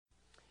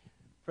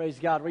Praise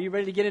God. Were you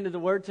ready to get into the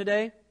Word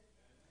today?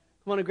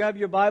 Come on and grab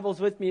your Bibles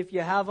with me if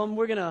you have them.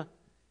 We're gonna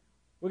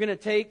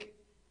take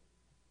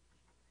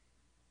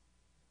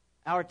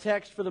our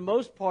text for the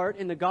most part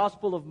in the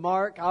Gospel of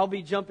Mark. I'll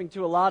be jumping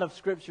to a lot of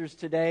scriptures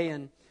today,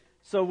 and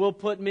so we'll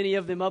put many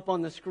of them up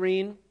on the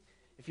screen.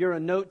 If you're a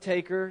note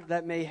taker,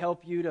 that may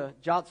help you to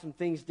jot some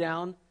things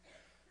down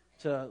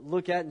to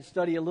look at and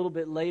study a little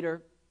bit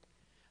later.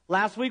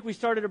 Last week we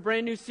started a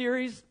brand new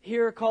series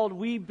here called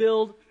We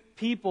Build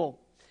People.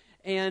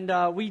 And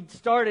we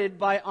started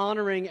by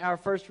honoring our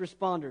first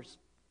responders,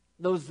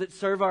 those that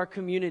serve our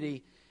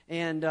community.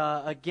 And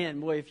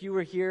again, boy, if you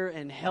were here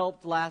and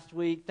helped last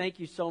week, thank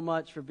you so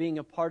much for being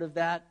a part of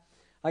that.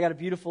 I got a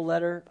beautiful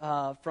letter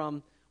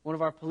from one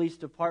of our police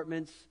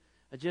departments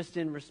just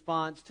in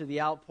response to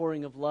the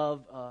outpouring of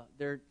love.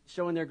 They're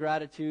showing their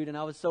gratitude, and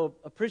I was so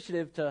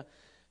appreciative to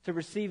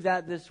receive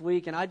that this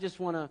week. And I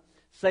just want to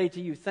say to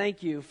you,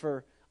 thank you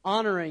for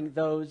honoring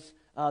those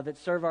that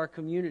serve our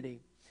community.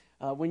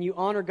 When you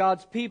honor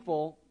God's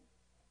people,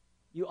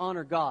 you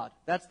honor God.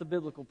 That's the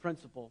biblical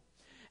principle.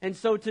 And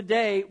so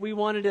today, we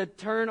wanted to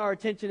turn our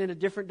attention in a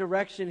different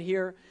direction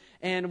here,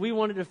 and we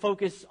wanted to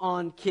focus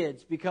on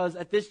kids, because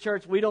at this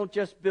church, we don't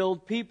just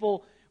build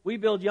people, we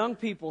build young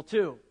people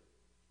too.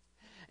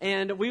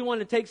 And we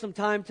want to take some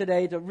time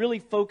today to really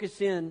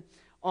focus in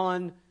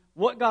on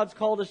what God's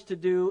called us to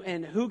do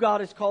and who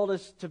God has called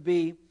us to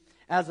be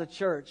as a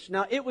church.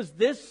 Now, it was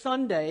this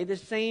Sunday, the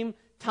same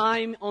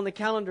time on the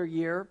calendar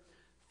year,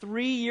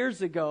 3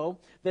 years ago,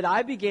 that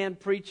I began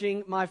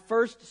preaching my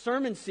first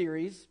sermon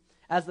series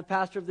as the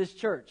pastor of this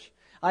church.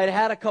 I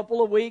had a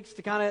couple of weeks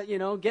to kind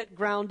of, get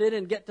grounded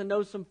and get to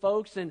know some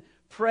folks and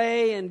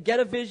pray and get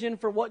a vision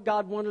for what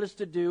God wanted us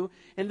to do.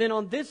 And then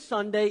on this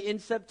Sunday in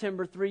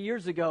September, 3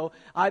 years ago,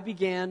 I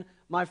began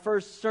my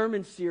first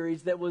sermon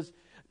series that was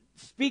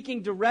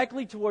speaking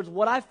directly towards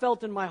what I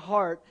felt in my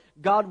heart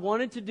God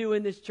wanted to do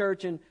in this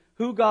church and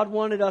who God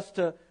wanted us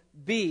to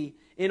be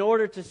in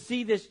order to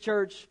see this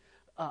church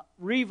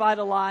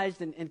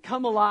revitalized and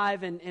come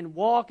alive and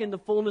walk in the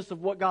fullness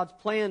of what God's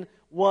plan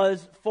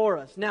was for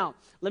us. Now,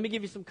 let me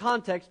give you some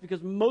context,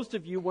 because most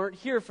of you weren't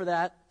here for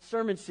that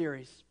sermon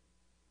series.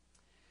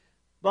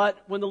 But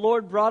when the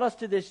Lord brought us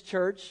to this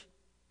church,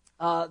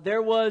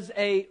 there was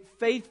a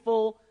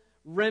faithful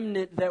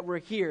remnant that were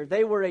here.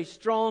 They were a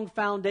strong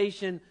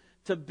foundation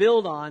to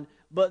build on,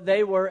 but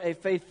they were a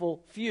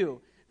faithful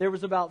few. There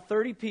was about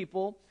 30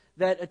 people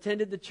that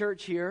attended the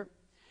church here.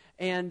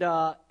 And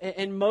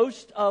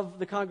most of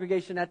the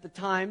congregation at the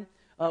time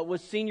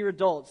was senior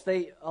adults.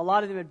 A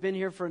lot of them had been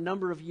here for a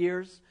number of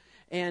years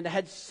and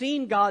had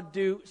seen God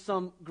do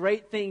some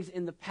great things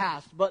in the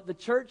past. But the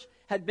church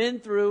had been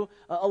through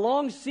a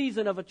long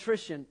season of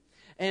attrition.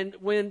 And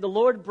when the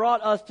Lord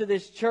brought us to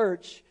this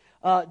church,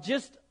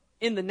 just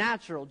in the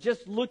natural,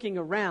 just looking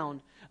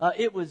around,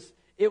 it was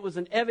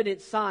an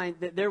evident sign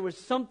that there was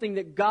something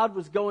that God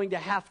was going to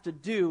have to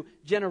do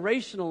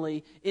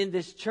generationally in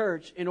this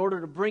church in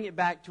order to bring it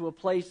back to a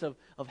place of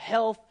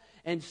health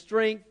and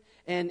strength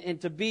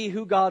and to be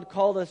who God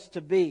called us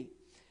to be.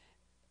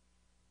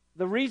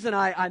 The reason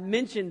I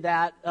mentioned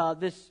that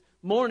this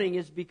morning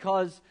is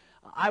because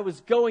I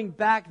was going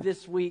back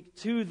this week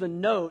to the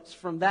notes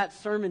from that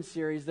sermon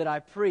series that I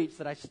preached,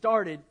 that I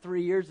started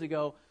 3 years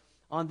ago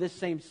on this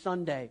same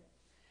Sunday.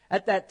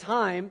 At that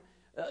time,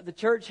 the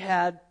church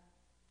had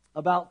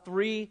about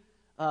 3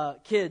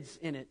 kids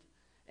in it.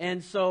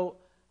 And so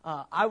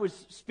I was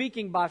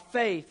speaking by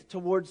faith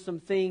towards some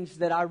things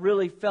that I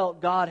really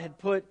felt God had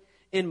put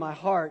in my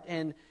heart.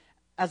 And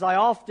as I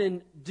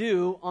often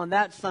do on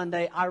that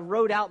Sunday, I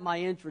wrote out my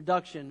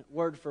introduction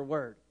word for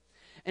word.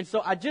 And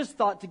so I just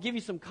thought, to give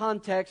you some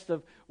context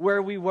of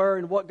where we were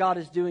and what God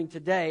is doing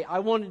today, I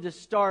wanted to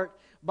start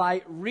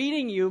by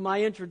reading you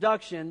my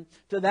introduction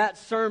to that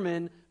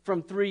sermon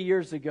from 3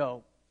 years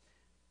ago.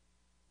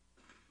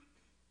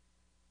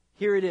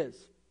 Here it is.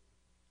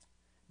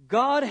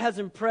 God has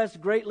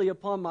impressed greatly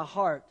upon my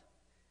heart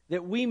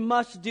that we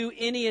must do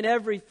any and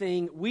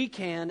everything we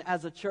can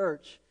as a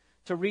church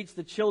to reach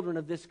the children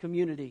of this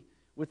community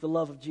with the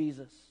love of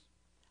Jesus.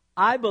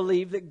 I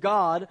believe that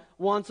God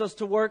wants us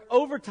to work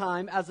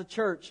overtime as a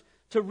church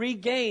to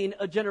regain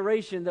a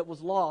generation that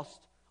was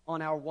lost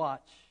on our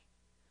watch.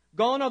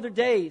 Gone are the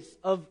days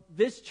of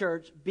this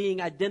church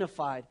being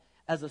identified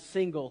as a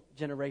single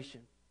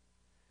generation.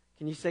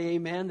 Can you say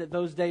amen that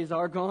those days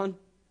are gone?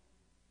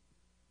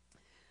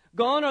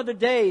 Gone are the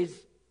days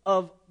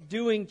of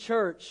doing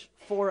church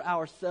for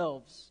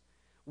ourselves.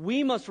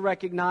 We must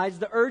recognize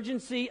the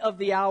urgency of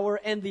the hour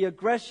and the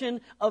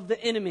aggression of the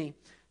enemy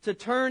to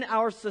turn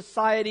our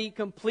society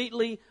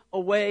completely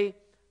away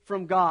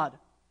from God.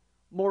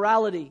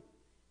 Morality,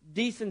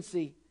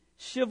 decency,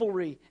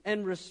 chivalry,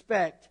 and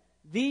respect,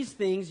 these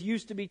things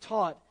used to be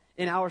taught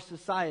in our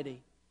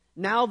society.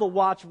 Now the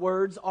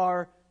watchwords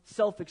are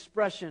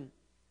self-expression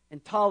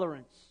and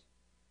tolerance,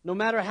 no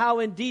matter how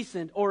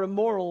indecent or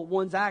immoral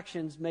one's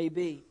actions may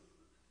be.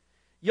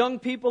 Young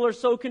people are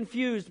so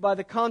confused by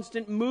the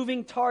constant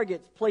moving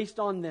targets placed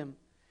on them.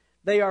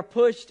 They are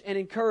pushed and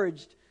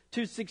encouraged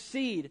to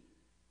succeed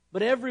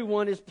But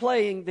everyone is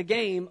playing the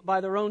game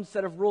by their own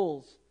set of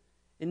rules.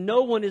 And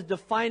no one is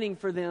defining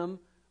for them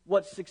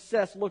what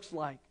success looks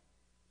like.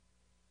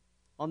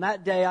 On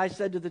that day, I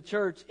said to the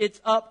church, it's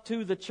up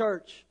to the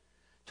church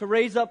to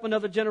raise up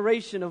another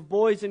generation of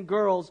boys and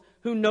girls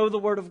who know the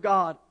Word of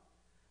God,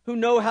 who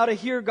know how to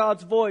hear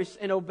God's voice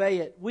and obey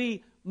it.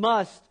 We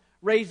must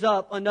raise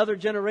up another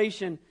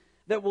generation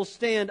that will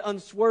stand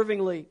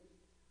unswervingly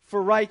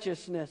for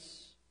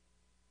righteousness.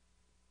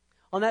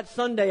 On that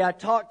Sunday, I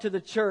talked to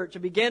the church. I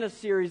began a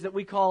series that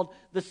we called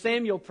the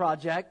Samuel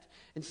Project,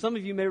 and some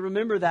of you may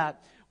remember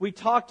that. We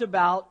talked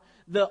about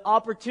the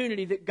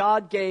opportunity that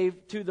God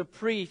gave to the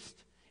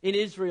priest in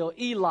Israel,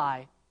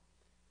 Eli,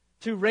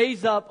 to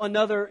raise up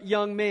another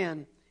young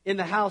man in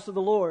the house of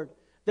the Lord.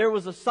 There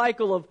was a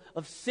cycle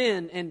of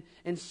sin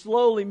and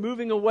slowly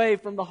moving away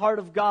from the heart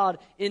of God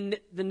in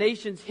the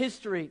nation's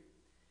history.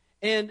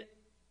 And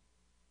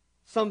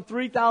some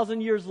 3,000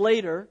 years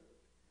later,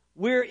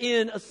 we're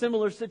in a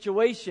similar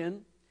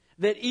situation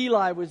that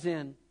Eli was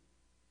in.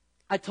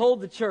 I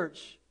told the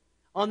church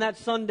on that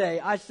Sunday,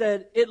 I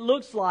said, it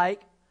looks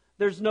like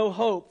there's no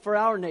hope for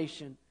our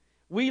nation.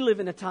 We live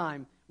in a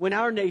time when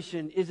our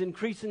nation is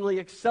increasingly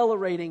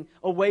accelerating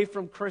away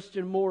from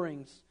Christian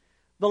moorings.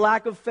 The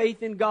lack of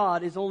faith in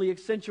God is only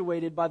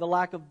accentuated by the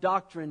lack of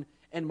doctrine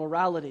and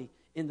morality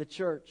in the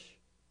church.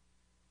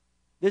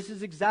 This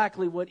is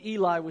exactly what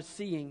Eli was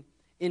seeing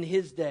in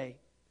his day.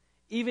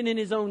 Even in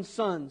his own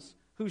sons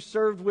who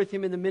served with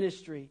him in the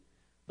ministry,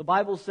 the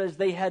Bible says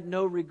they had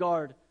no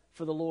regard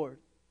for the Lord.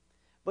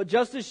 But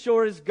just as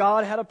sure as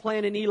God had a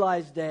plan in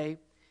Eli's day,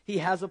 He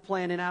has a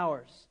plan in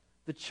ours.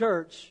 The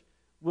church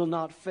will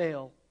not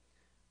fail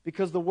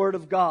because the Word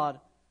of God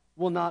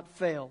will not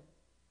fail.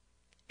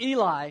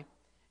 Eli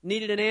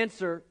needed an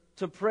answer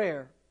to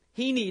prayer.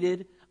 He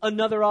needed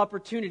another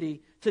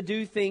opportunity to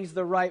do things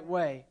the right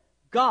way.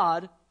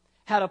 God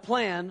had a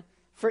plan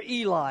for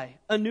Eli,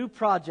 a new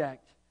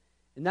project.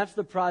 And that's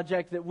the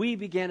project that we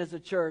began as a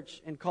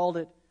church and called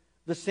it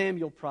the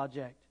Samuel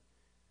Project.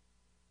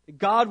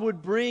 God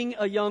would bring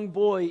a young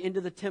boy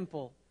into the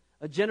temple,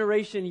 a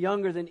generation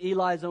younger than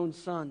Eli's own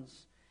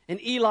sons.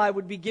 And Eli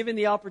would be given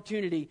the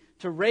opportunity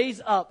to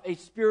raise up a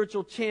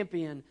spiritual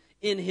champion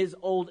in his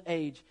old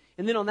age.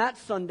 And then on that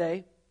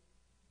Sunday,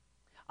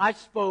 I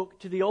spoke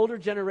to the older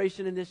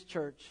generation in this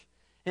church,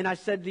 and I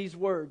said these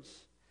words.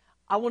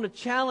 I want to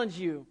challenge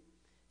you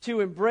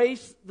to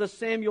embrace the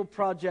Samuel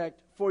Project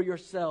for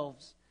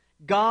yourselves.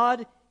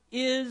 God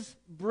is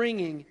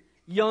bringing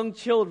young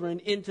children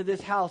into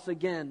this house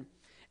again.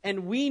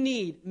 And we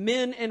need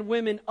men and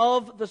women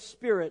of the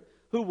Spirit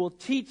who will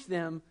teach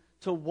them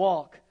to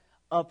walk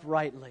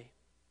uprightly.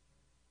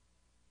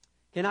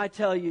 Can I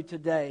tell you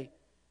today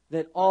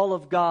that all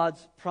of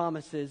God's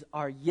promises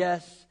are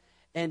yes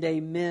and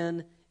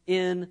amen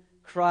in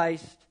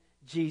Christ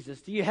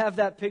Jesus? Do you have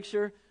that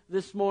picture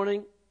this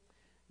morning?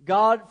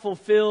 God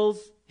fulfills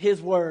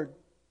His word.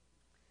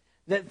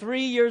 That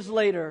 3 years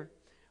later,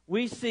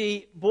 we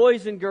see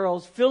boys and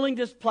girls filling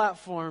this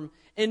platform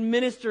and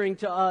ministering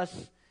to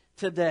us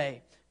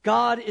today.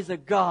 God is a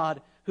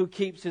God who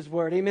keeps His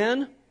word.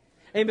 Amen?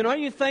 Amen.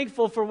 Aren't you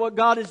thankful for what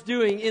God is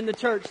doing in the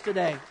church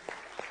today?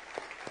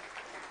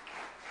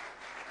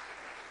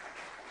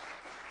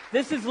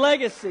 This is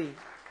legacy.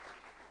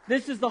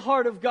 This is the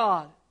heart of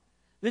God.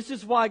 This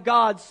is why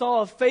God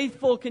saw a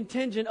faithful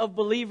contingent of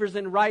believers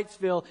in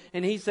Wrightsville,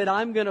 and He said,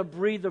 I'm going to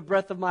breathe the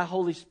breath of my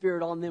Holy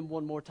Spirit on them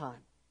one more time.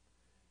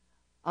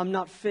 I'm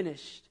not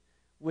finished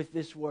with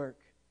this work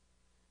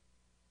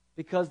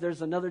because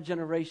there's another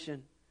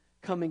generation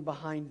coming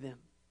behind them.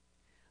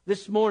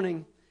 This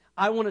morning,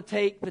 I want to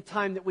take the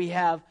time that we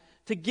have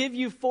to give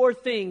you 4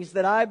 things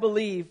that I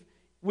believe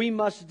we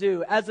must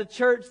do. As a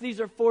church,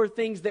 these are 4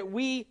 things that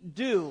we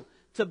do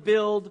to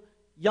build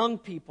young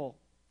people.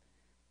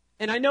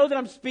 And I know that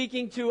I'm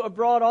speaking to a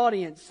broad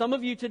audience. Some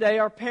of you today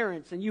are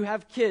parents and you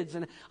have kids.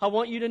 And I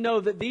want you to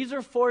know that these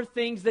are 4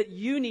 things that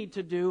you need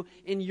to do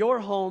in your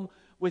home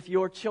with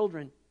your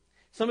children.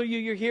 Some of you,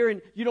 you're here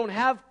and you don't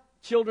have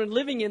children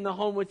living in the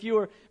home with you,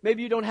 or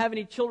maybe you don't have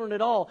any children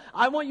at all.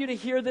 I want you to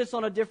hear this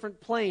on a different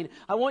plane.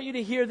 I want you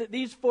to hear that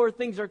these 4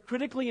 things are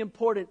critically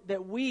important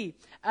that we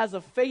as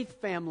a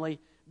faith family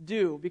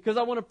do. Because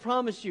I want to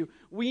promise you,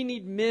 we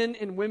need men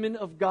and women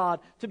of God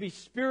to be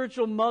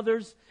spiritual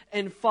mothers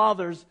and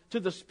fathers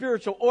to the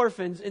spiritual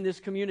orphans in this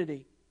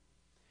community.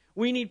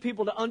 We need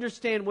people to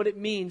understand what it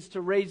means to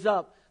raise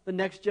up the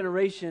next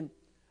generation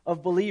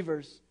of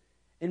believers.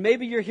 And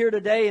maybe you're here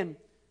today and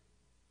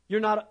you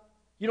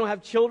don't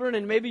have children,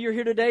 and maybe you're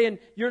here today and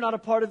you're not a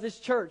part of this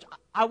church.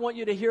 I want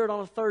you to hear it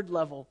on a third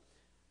level.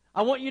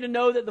 I want you to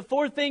know that the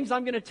 4 things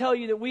I'm going to tell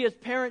you that we as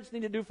parents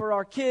need to do for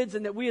our kids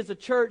and that we as a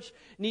church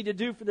need to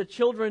do for the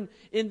children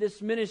in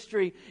this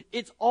ministry,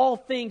 it's all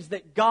things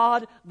that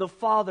God the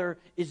Father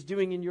is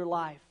doing in your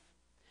life.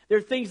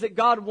 They're things that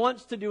God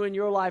wants to do in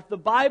your life. The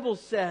Bible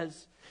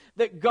says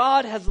that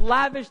God has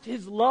lavished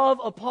His love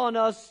upon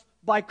us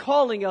by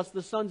calling us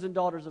the sons and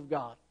daughters of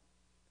God.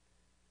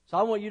 So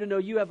I want you to know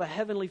you have a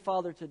heavenly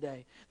Father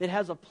today that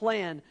has a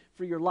plan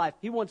for your life.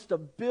 He wants to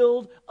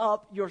build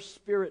up your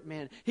spirit,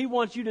 man. He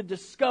wants you to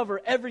discover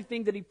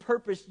everything that He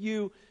purposed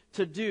you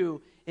to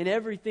do and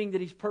everything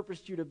that He's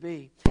purposed you to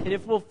be. And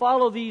if we'll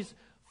follow these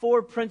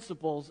 4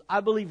 principles, I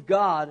believe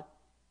God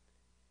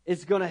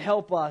is going to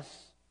help us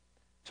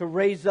to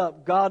raise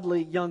up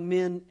godly young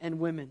men and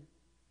women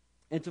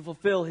and to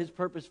fulfill His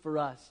purpose for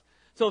us.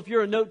 So if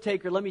you're a note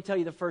taker, let me tell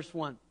you the first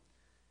one.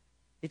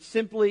 It's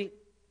simply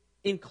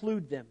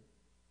include them.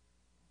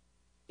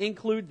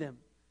 Include them.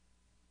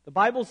 The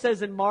Bible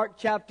says in Mark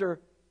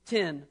chapter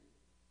 10,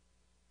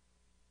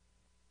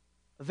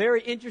 a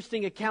very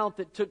interesting account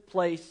that took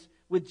place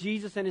with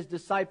Jesus and His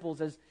disciples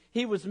as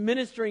He was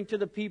ministering to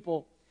the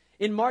people.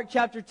 In Mark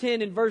chapter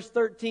 10 in verse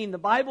 13, the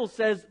Bible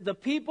says, the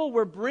people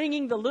were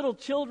bringing the little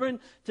children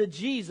to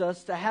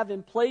Jesus to have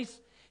Him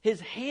place His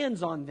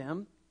hands on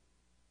them,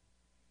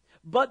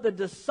 but the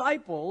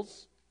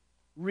disciples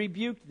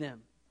rebuked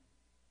them.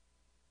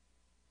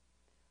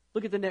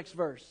 Look at the next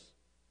verse.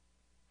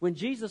 When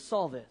Jesus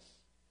saw this,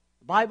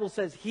 the Bible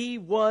says He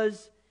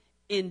was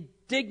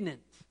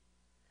indignant.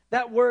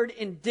 That word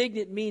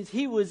indignant means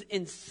He was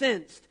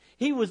incensed.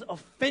 He was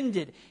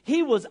offended.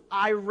 He was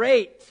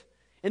irate.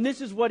 And this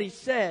is what He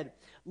said.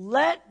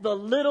 Let the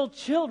little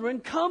children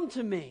come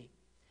to me,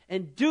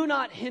 and do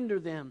not hinder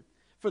them,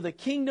 for the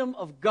kingdom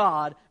of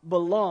God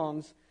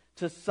belongs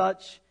to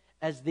such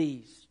as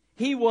these.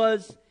 He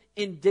was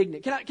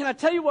indignant. Can I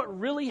tell you what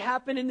really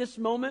happened in this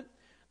moment?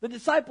 The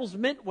disciples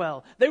meant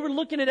well. They were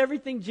looking at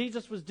everything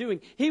Jesus was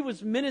doing. He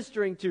was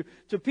ministering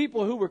to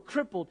people who were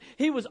crippled.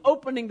 He was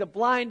opening the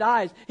blind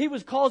eyes. He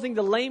was causing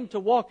the lame to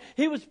walk.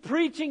 He was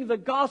preaching the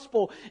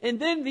gospel. And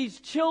then these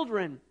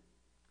children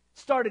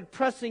started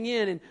pressing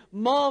in, and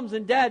moms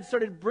and dads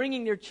started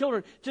bringing their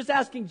children, just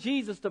asking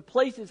Jesus to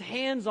place His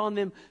hands on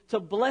them, to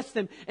bless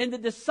them. And the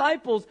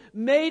disciples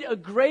made a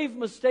grave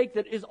mistake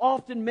that is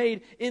often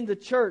made in the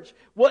church.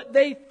 What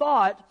they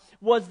thought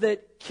was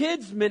that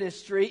kids'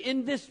 ministry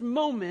in this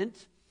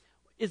moment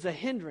is a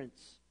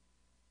hindrance.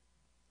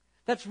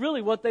 That's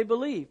really what they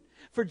believed.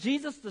 For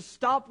Jesus to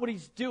stop what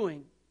He's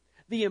doing,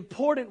 the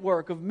important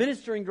work of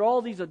ministering to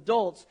all these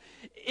adults,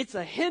 it's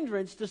a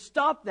hindrance to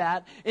stop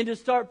that and to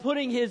start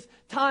putting His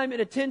time and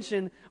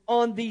attention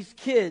on these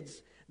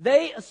kids.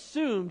 They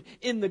assumed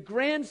in the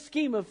grand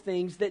scheme of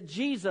things that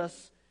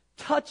Jesus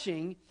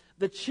touching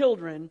the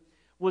children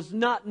was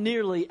not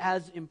nearly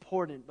as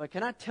important. But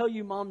can I tell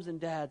you, moms and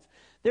dads,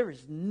 there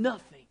is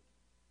nothing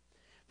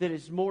that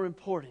is more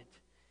important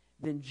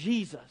than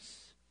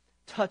Jesus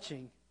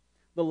touching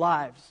the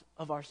lives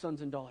of our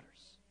sons and daughters.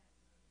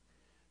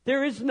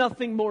 There is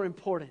nothing more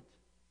important.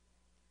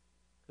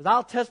 Because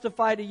I'll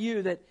testify to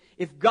you that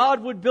if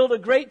God would build a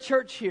great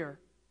church here,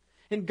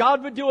 and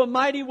God would do a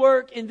mighty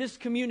work in this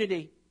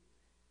community,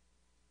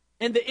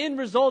 and the end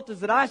result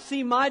is that I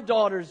see my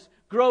daughters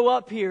grow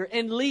up here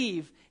and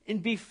leave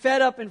and be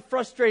fed up and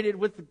frustrated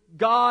with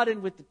God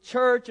and with the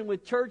church and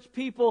with church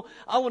people,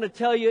 I want to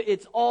tell you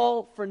it's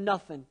all for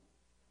nothing.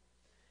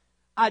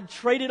 I'd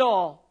trade it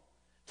all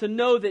to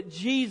know that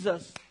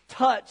Jesus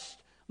touched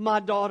my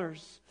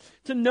daughters,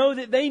 to know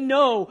that they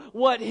know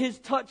what His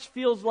touch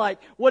feels like,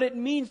 what it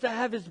means to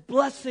have His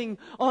blessing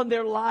on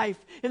their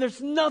life. And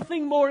there's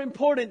nothing more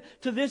important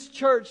to this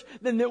church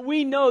than that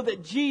we know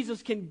that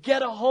Jesus can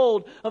get a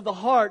hold of the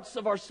hearts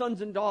of our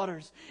sons and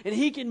daughters, and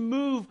He can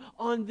move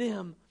on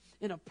them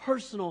in a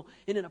personal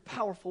and in a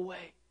powerful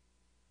way.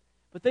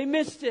 But they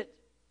missed it.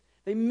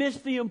 They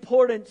missed the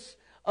importance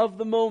of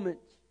the moment.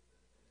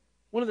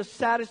 One of the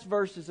saddest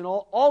verses in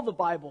all the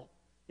Bible,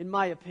 in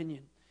my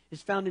opinion,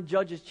 is found in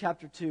Judges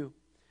chapter 2,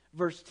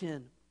 verse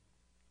 10.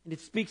 And it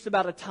speaks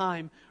about a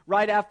time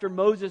right after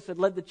Moses had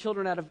led the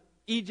children out of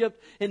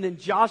Egypt, and then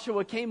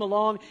Joshua came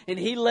along and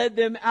he led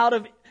them out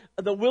of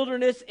the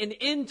wilderness and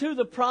into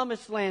the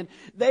promised land.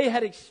 They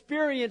had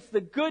experienced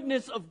the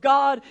goodness of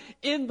God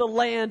in the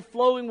land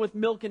flowing with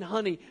milk and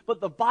honey.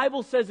 But the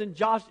Bible says in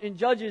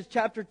Judges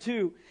chapter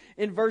 2,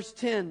 in verse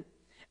 10,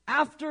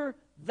 after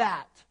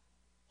that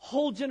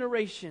whole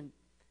generation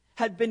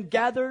had been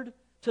gathered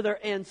to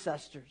their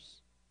ancestors,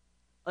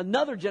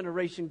 another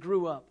generation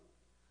grew up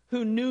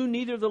who knew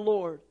neither the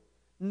Lord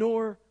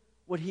nor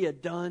what He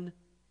had done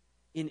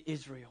in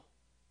Israel.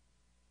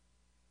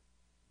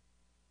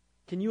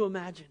 Can you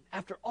imagine?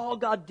 After all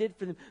God did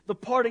for them, the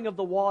parting of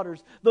the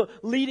waters, the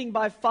leading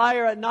by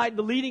fire at night,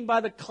 the leading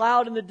by the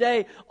cloud in the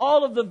day,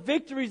 all of the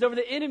victories over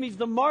the enemies,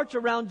 the march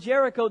around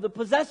Jericho, the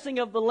possessing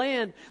of the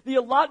land, the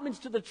allotments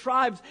to the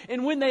tribes,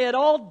 and when they had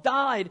all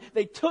died,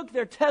 they took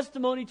their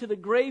testimony to the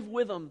grave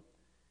with them,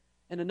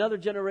 and another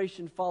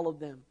generation followed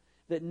them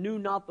that knew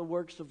not the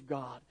works of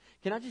God.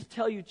 Can I just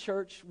tell you,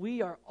 church,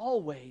 we are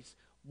always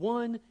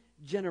one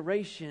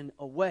generation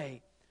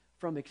away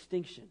from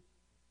extinction.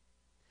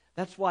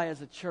 That's why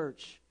as a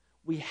church,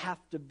 we have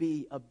to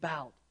be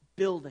about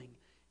building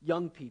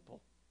young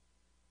people.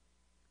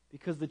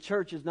 Because the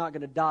church is not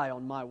going to die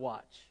on my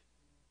watch.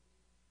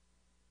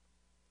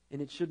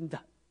 And it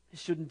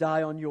shouldn't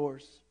die on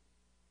yours.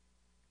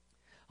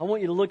 I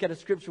want you to look at a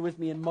scripture with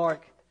me in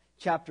Mark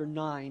chapter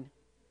 9.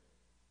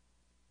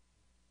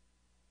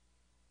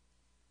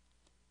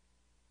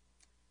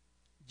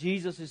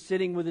 Jesus is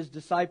sitting with his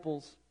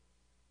disciples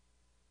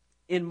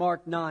in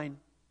Mark 9.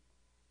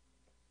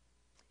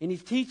 And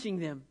he's teaching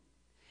them.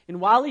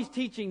 And while he's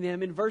teaching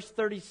them, in verse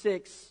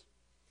 36,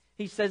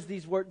 he says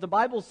these words. The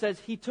Bible says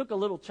he took a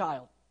little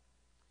child.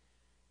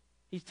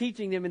 He's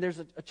teaching them, and there's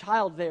a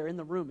child there in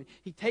the room.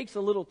 He takes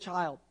a little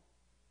child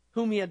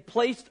whom he had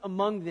placed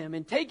among them.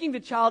 And taking the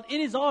child in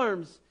his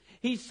arms,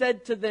 he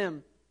said to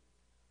them,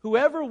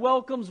 "Whoever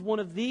welcomes one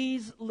of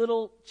these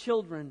little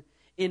children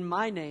in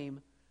my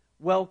name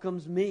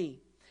welcomes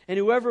me. And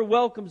whoever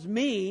welcomes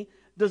me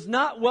does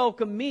not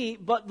welcome me,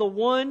 but the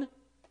one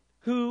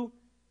who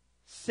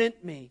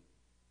sent me."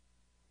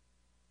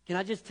 Can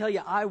I just tell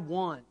you, I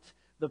want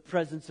the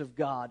presence of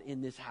God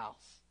in this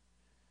house.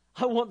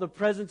 I want the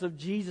presence of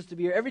Jesus to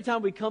be here. Every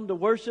time we come to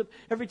worship,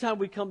 every time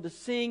we come to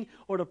sing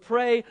or to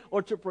pray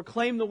or to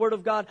proclaim the Word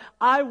of God,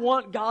 I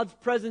want God's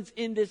presence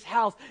in this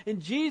house.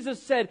 And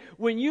Jesus said,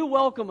 when you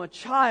welcome a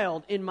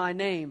child in my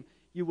name,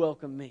 you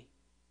welcome me.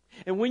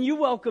 And when you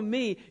welcome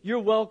me, you're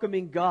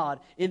welcoming God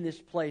in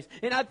this place.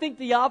 And I think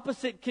the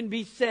opposite can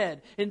be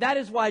said. And that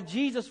is why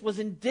Jesus was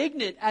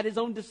indignant at his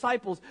own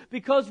disciples.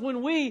 Because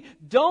when we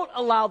don't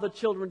allow the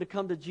children to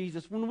come to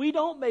Jesus, when we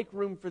don't make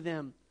room for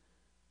them,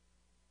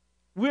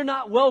 we're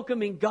not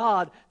welcoming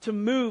God to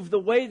move the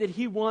way that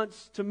He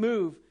wants to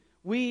move.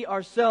 We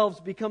ourselves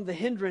become the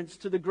hindrance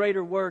to the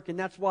greater work. And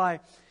that's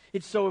why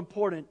it's so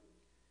important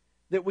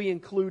that we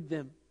include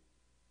them.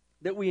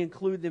 That we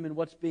include them in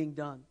what's being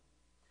done.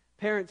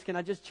 Parents, can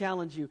I just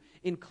challenge you?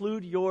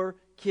 Include your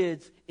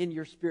kids in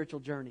your spiritual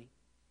journey.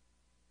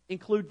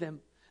 Include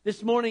them.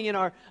 This morning in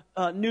our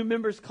new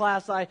members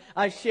class,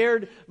 I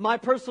shared my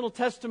personal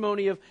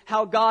testimony of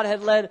how God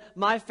had led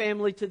my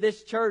family to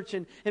this church.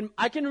 And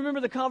I can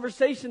remember the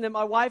conversation that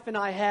my wife and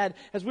I had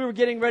as we were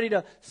getting ready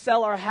to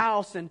sell our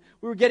house and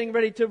we were getting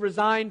ready to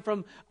resign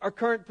from our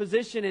current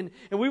position. And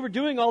we were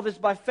doing all this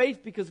by faith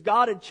because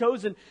God had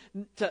chosen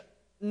to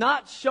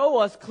not show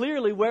us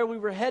clearly where we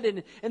were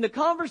headed. And the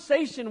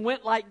conversation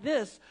went like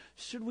this: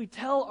 should we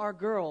tell our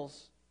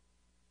girls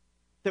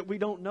that we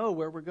don't know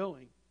where we're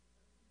going?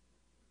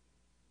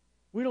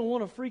 We don't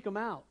want to freak them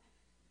out.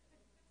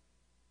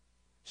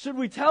 Should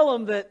we tell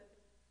them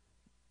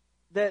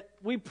that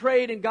we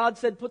prayed and God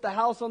said put the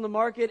house on the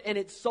market and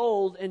it's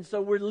sold, and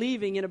so we're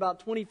leaving in about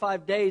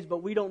 25 days,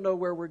 but we don't know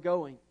where we're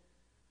going?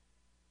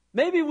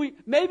 Maybe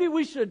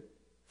we should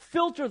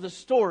filter the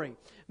story.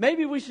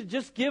 Maybe we should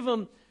just give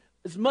them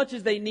as much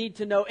as they need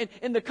to know.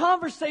 And the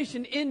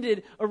conversation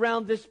ended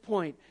around this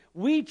point.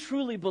 We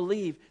truly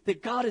believe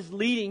that God is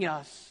leading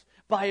us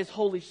by His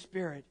Holy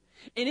Spirit.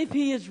 And if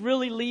He is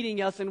really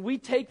leading us and we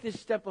take this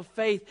step of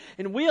faith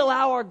and we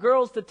allow our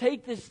girls to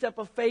take this step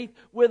of faith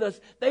with us,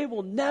 they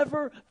will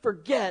never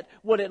forget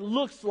what it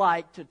looks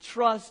like to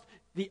trust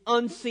the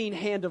unseen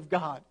hand of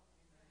God.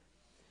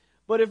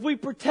 But if we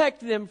protect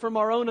them from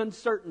our own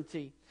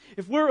uncertainty,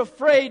 if we're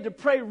afraid to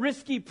pray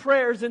risky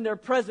prayers in their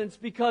presence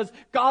because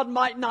God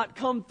might not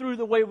come through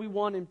the way we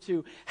want Him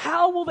to,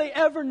 how will they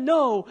ever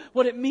know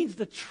what it means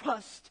to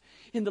trust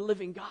in the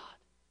living God?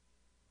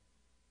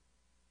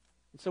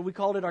 And so we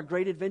called it our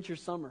Great Adventure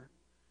Summer.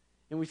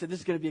 And we said, this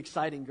is going to be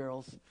exciting,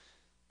 girls,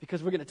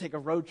 because we're going to take a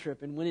road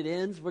trip. And when it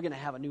ends, we're going to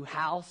have a new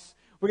house.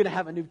 We're going to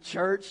have a new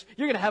church.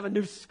 You're going to have a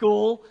new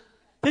school.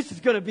 This is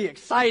going to be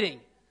exciting.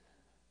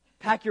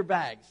 Pack your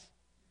bags.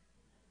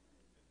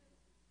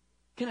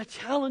 Can I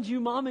challenge you,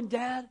 Mom and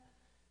Dad,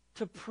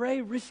 to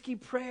pray risky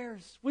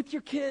prayers with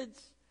your kids?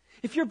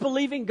 If you're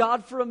believing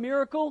God for a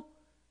miracle,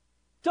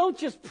 don't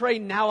just pray,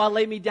 "Now I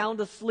lay me down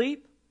to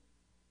sleep."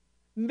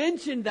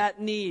 Mention that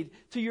need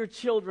to your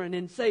children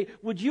and say,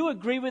 "Would you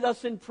agree with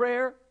us in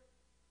prayer?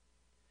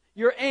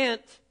 Your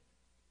aunt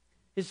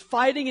is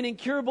fighting an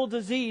incurable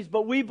disease,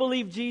 but we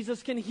believe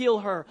Jesus can heal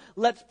her.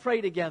 Let's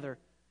pray together."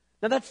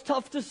 Now that's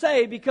tough to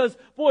say because,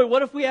 boy,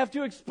 what if we have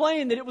to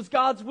explain that it was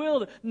God's will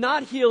to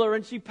not heal her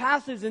and she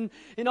passes and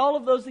all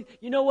of those things?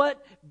 You know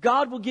what?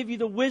 God will give you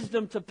the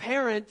wisdom to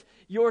parent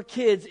your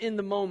kids in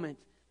the moment.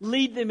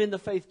 Lead them in the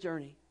faith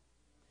journey.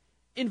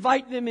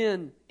 Invite them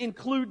in.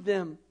 Include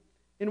them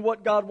in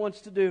what God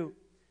wants to do.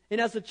 And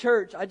as a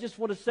church, I just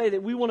want to say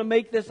that we want to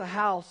make this a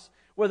house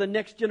where the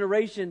next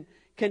generation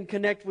can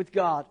connect with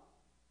God.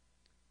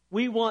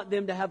 We want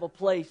them to have a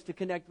place to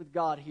connect with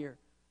God here.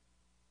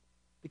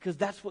 Because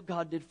that's what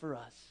God did for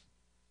us.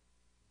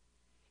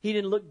 He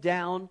didn't look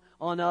down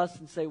on us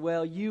and say,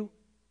 "Well, you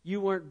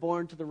weren't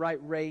born to the right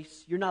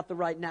race. You're not the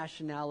right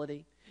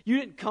nationality. You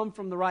didn't come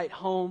from the right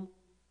home.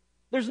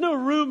 There's no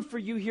room for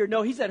you here."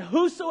 No, He said,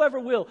 "Whosoever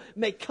will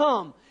may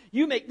come.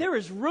 There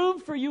is room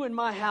for you in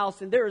my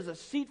house, and there is a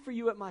seat for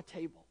you at my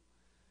table."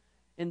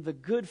 And the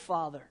good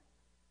Father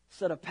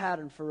set a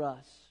pattern for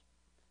us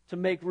to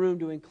make room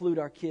to include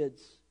our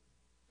kids.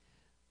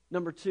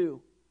 Number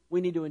 2,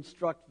 we need to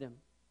instruct them.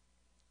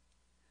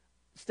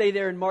 Stay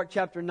there in Mark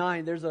chapter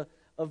 9. There's a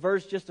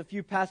verse just a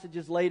few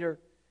passages later.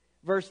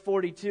 Verse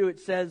 42, it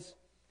says,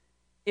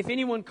 "If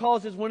anyone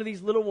causes one of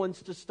these little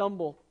ones to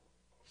stumble,"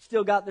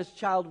 still got this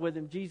child with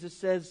him. Jesus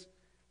says,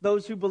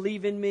 those who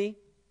believe in me,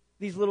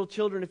 these little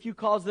children, if you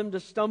cause them to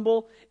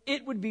stumble,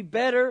 it would be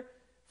better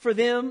for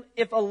them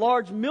if a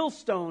large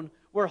millstone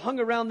were hung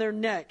around their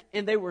neck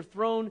and they were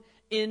thrown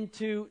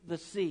into the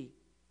sea.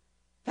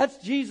 That's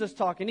Jesus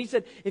talking. He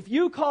said, if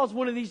you cause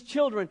one of these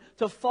children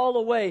to fall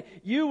away,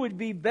 you would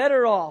be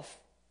better off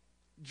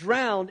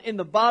drowned in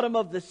the bottom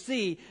of the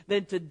sea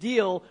than to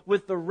deal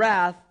with the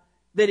wrath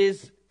that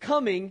is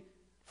coming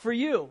for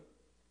you.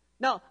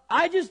 Now,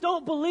 I just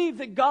don't believe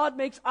that God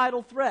makes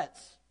idle threats.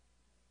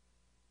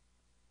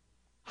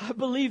 I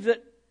believe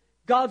that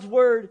God's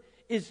word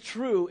is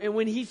true. And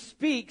when He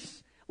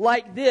speaks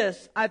like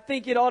this, I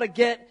think it ought to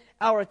get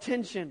our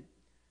attention.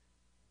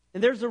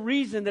 And there's a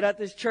reason that at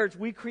this church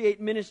we create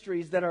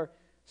ministries that are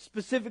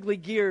specifically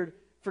geared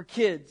for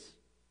kids.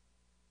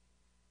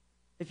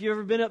 If you've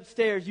ever been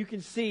upstairs, you can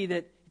see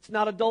that it's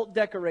not adult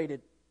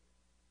decorated.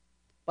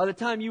 By the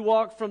time you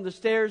walk from the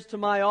stairs to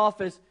my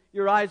office,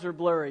 your eyes are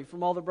blurry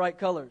from all the bright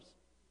colors.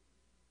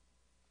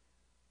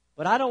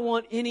 But I don't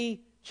want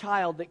any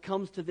child that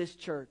comes to this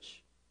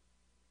church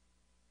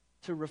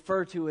to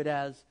refer to it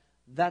as,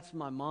 that's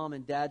my mom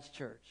and dad's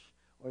church,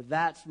 or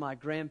that's my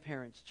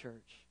grandparents'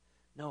 church.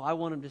 No, I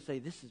want them to say,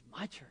 this is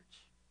my church.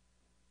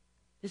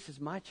 This is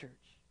my church.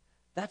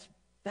 That's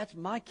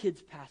my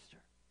kid's pastor.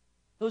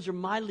 Those are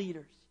my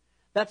leaders.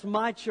 That's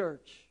my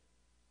church.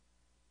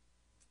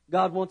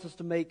 God wants us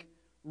to make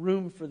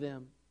room for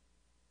them.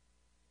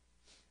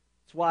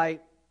 That's why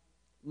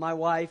my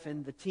wife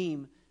and the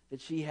team that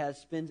she has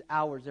spends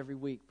hours every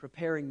week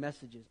preparing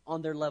messages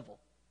on their level.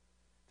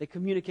 They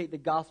communicate the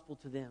gospel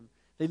to them.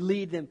 They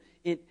lead them.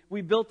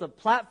 We built a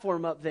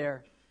platform up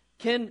there.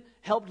 Ken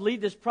helped lead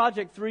this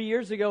project 3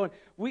 years ago, and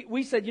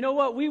we said, you know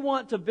what, we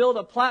want to build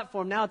a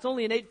platform. Now, it's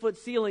only an 8-foot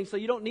ceiling, so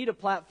you don't need a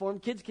platform.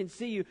 Kids can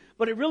see you.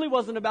 But it really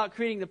wasn't about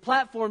creating the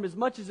platform as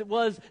much as it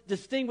was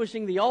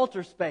distinguishing the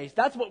altar space.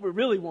 That's what we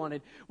really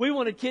wanted. We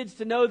wanted kids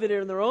to know that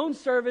in their own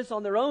service,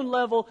 on their own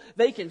level,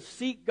 they can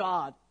seek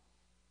God.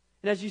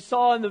 And as you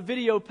saw in the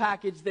video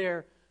package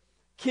there,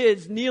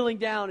 kids kneeling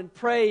down and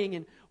praying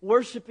and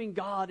worshiping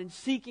God and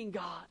seeking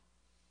God.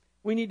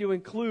 We need to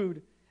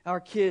include our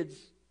kids.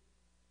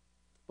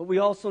 But we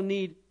also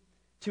need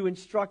to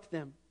instruct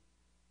them.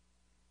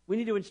 We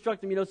need to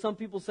instruct them. You know, some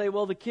people say,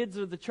 well, the kids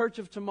are the church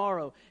of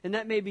tomorrow. And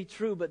that may be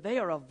true, but they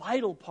are a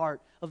vital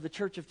part of the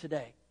church of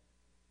today.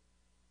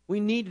 We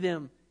need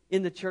them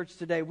in the church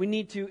today. We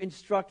need to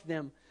instruct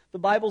them. The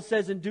Bible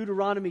says in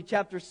Deuteronomy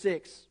chapter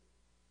 6,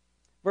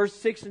 verse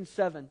 6 and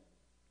 7,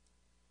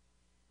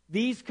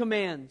 these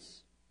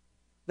commands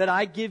that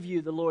I give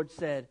you, the Lord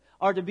said,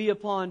 are to be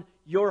upon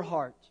your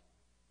heart.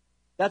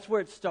 That's where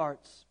it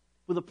starts.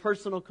 With a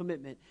personal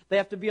commitment. They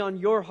have to be on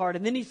your heart.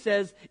 And then He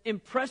says,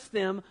 impress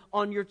them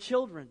on your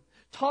children.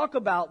 Talk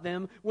about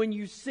them when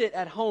you sit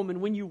at home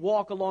and when you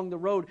walk along the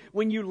road,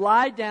 when you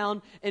lie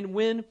down and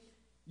when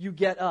you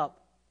get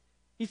up.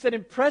 He said,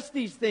 impress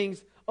these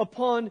things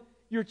upon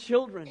your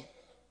children.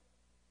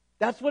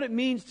 That's what it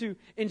means to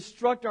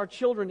instruct our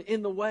children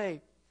in the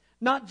way.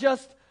 Not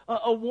just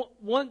a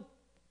 1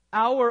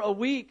 hour a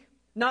week.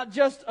 Not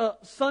just a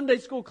Sunday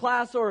school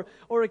class or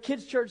a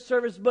kids' church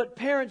service, but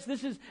parents,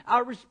 this is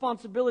our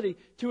responsibility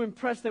to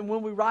impress them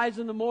when we rise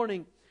in the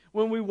morning,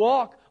 when we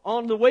walk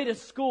on the way to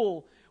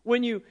school,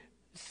 when you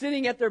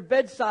sitting at their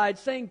bedside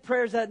saying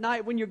prayers at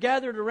night, when you're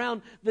gathered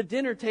around the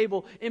dinner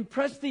table.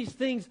 Impress these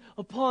things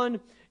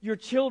upon your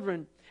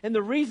children. And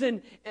the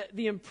reason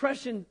the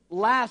impression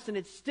lasts and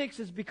it sticks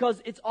is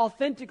because it's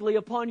authentically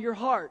upon your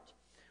heart.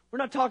 We're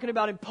not talking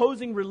about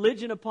imposing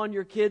religion upon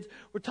your kids.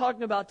 We're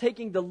talking about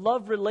taking the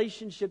love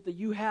relationship that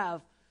you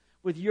have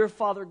with your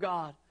Father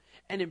God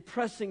and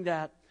impressing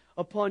that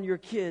upon your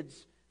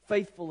kids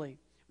faithfully.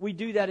 We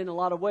do that in a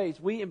lot of ways.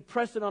 We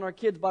impress it on our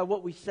kids by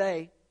what we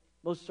say,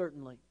 most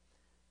certainly,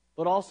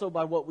 but also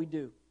by what we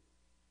do.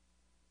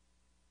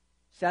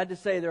 Sad to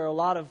say, there are a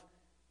lot of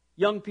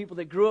young people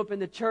that grew up in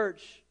the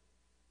church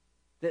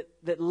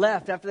that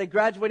left. After they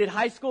graduated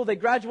high school, they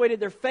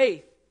graduated their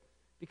faith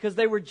because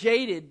they were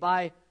jaded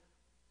by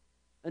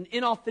an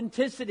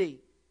inauthenticity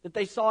that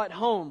they saw at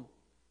home.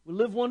 We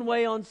live one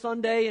way on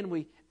Sunday and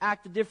we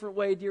act a different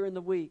way during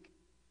the week.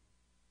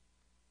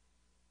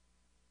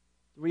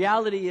 The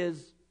reality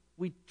is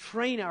we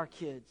train our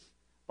kids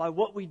by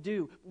what we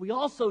do. We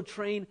also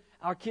train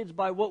our kids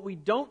by what we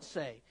don't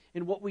say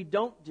and what we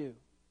don't do.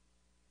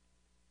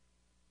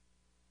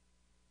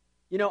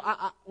 You know,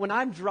 when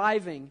I'm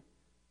driving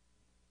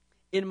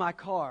in my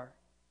car,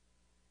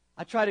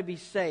 I try to be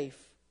safe.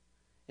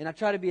 And I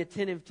try to be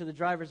attentive to the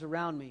drivers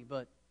around me,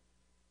 but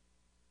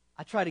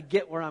I try to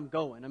get where I'm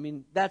going. I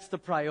mean, that's the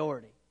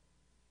priority.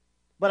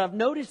 But I've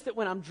noticed that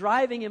when I'm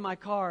driving in my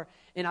car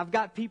and I've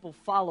got people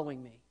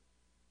following me,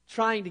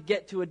 trying to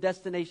get to a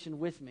destination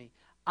with me,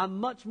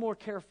 I'm much more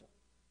careful.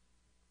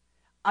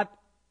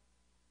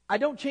 I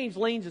don't change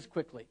lanes as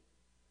quickly.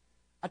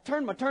 I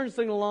turn my turn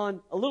signal on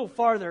a little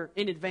farther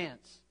in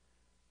advance.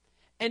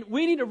 And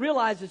we need to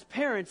realize as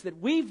parents that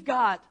we've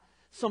got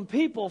some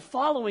people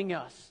following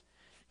us.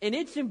 And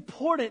it's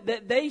important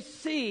that they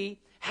see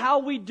how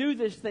we do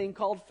this thing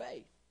called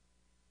faith.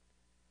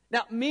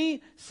 Now,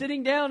 me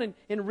sitting down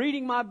and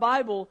reading my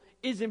Bible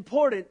is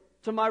important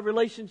to my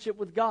relationship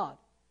with God.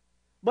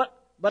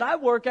 But I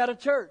work at a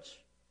church.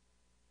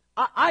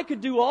 I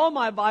could do all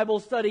my Bible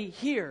study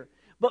here.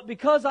 But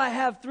because I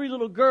have 3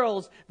 little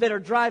girls that are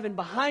driving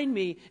behind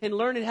me and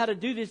learning how to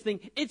do this thing,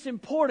 it's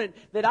important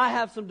that I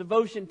have some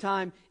devotion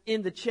time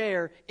in the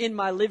chair in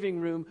my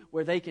living room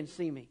where they can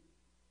see me.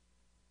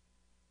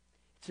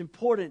 It's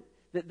important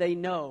that they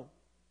know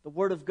the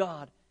Word of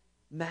God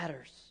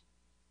matters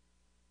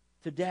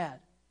to Dad.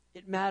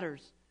 It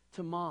matters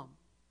to Mom.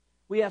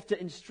 We have to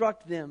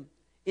instruct them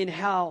in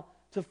how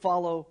to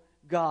follow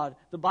God.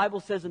 The Bible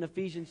says in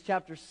Ephesians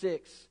chapter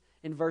 6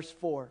 in verse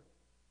 4,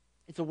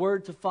 it's a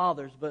word to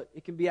fathers, but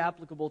it can be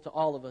applicable to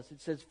all of us. It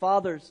says,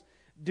 "Fathers,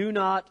 do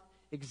not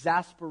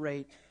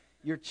exasperate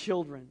your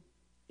children.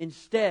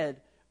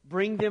 Instead,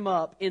 bring them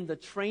up in the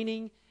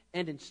training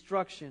and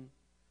instruction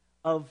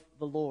of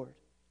the Lord."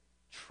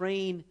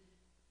 Train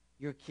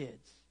your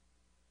kids.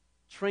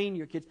 Train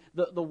your kids.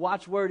 The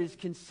watchword is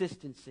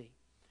consistency.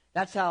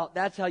 That's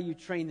how you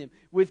train them.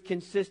 With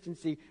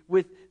consistency,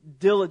 with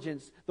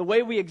diligence. The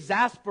way we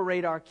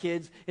exasperate our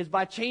kids is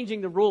by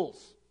changing the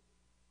rules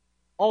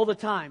all the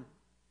time.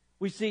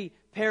 We see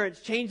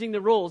parents changing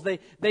the rules.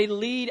 They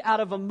lead out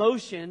of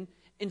emotion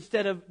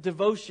instead of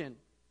devotion.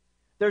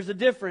 There's a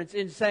difference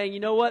in saying,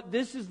 you know what,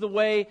 this is the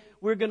way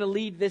we're going to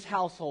lead this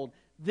household.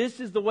 This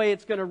is the way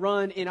it's going to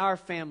run in our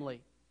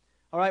family.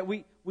 All right,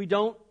 we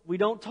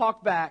don't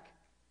talk back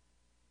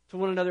to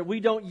one another.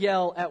 We don't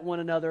yell at one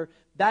another.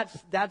 That's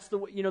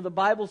the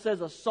Bible says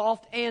a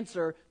soft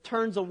answer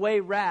turns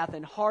away wrath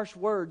and harsh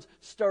words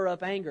stir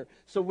up anger.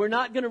 So we're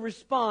not going to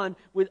respond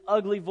with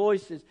ugly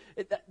voices.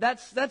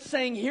 That's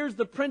saying here's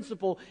the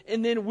principle,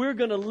 and then we're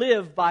going to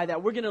live by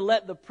that. We're going to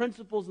let the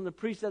principles and the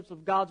precepts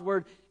of God's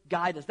Word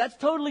guide us. That's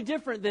totally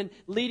different than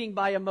leading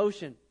by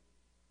emotion.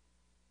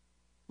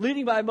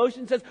 Leading by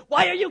emotion says,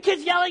 "Why are you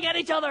kids yelling at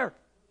each other?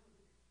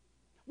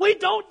 We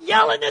don't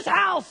yell in this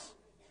house.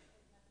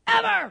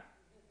 Ever."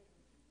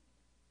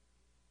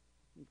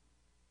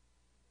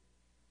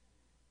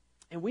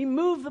 And we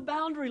move the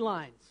boundary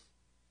lines.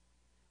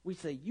 We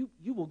say, you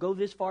will go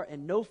this far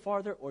and no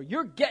farther, or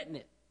you're getting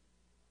it.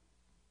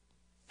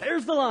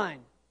 There's the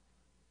line.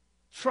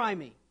 Try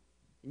me.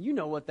 And you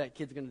know what that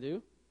kid's going to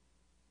do.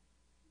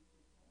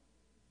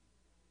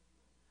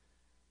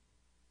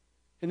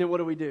 And then what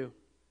do?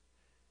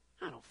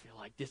 I don't feel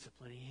like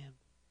disciplining him.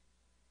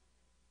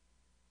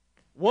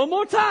 One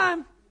more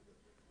time,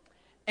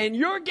 and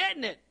you're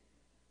getting it.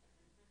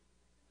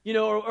 You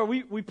know, or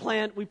we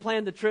planned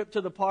the trip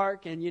to the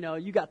park, and you know,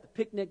 you got the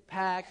picnic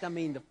packed. I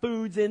mean, the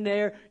food's in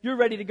there. You're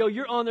ready to go.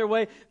 You're on their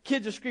way.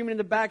 Kids are screaming in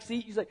the back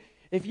seat. He's like,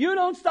 "If you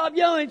don't stop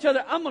yelling at each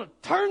other, I'm going to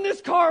turn this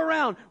car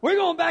around. We're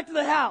going back to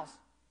the house."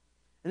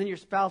 And then your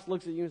spouse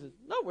looks at you and says,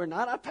 "No, we're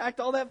not. I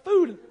packed all that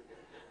food."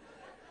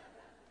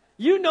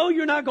 You know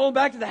you're not going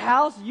back to the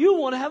house. You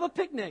want to have a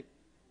picnic.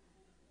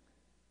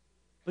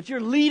 But you're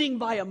leading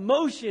by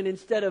emotion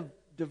instead of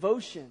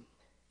devotion.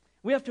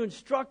 We have to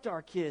instruct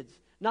our kids,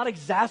 not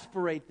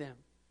exasperate them.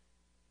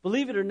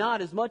 Believe it or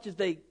not, as much as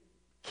they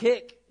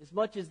kick, as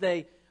much as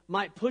they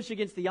might push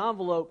against the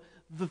envelope,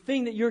 the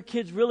thing that your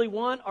kids really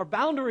want are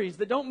boundaries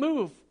that don't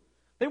move.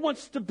 They want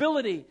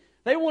stability.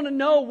 They want to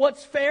know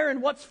what's fair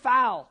and what's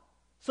foul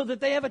so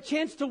that they have a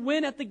chance to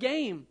win at the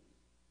game.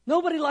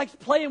 Nobody likes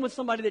playing with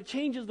somebody that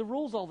changes the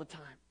rules all the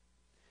time.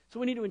 So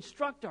we need to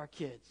instruct our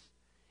kids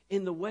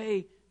in the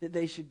way that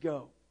they should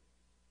go.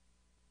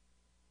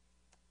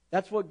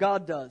 That's what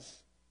God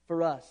does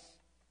for us,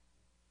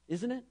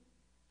 isn't it?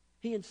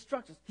 He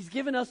instructs us. He's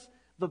given us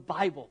the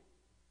Bible.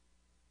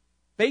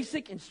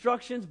 Basic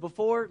instructions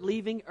before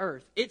leaving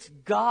earth. It's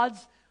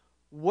God's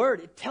Word.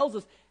 It tells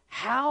us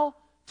how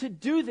to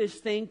do this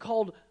thing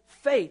called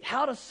faith,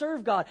 how to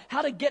serve God,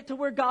 how to get to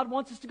where God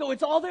wants us to go.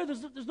 It's all there.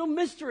 There's no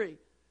mystery.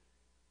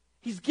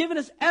 He's given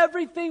us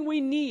everything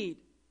we need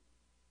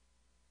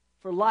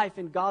for life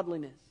and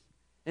godliness.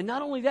 And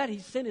not only that, He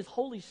sent His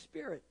Holy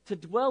Spirit to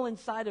dwell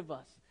inside of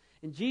us.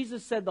 And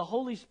Jesus said the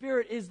Holy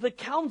Spirit is the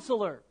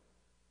counselor.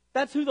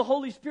 That's who the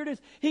Holy Spirit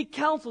is. He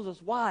counsels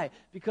us. Why?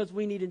 Because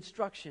we need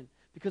instruction.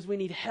 Because we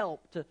need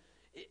help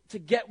to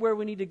get where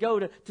we need to go,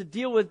 to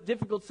deal with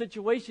difficult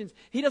situations.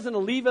 He doesn't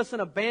leave us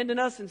and abandon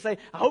us and say,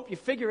 "I hope you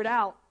figure it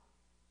out."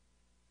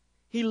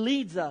 He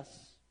leads us.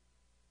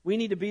 We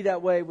need to be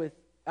that way with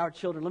our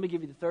children. Let me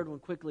give you the third one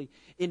quickly.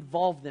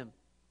 Involve them.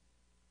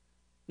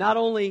 Not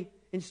only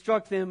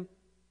instruct them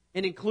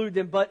and include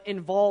them, but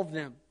involve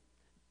them.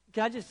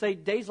 Can I just say,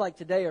 days like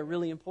today are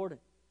really important.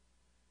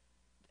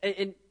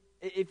 And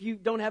if you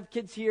don't have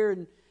kids here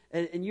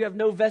and you have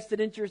no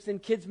vested interest in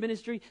kids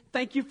ministry,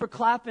 thank you for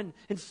clapping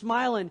and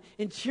smiling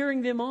and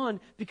cheering them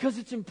on, because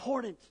it's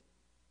important.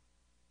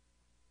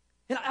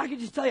 And I can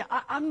just tell you,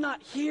 I'm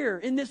not here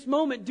in this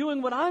moment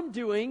doing what I'm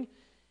doing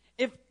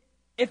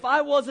if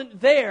I wasn't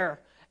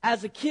there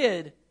as a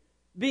kid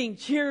being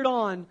cheered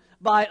on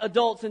by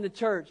adults in the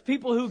church,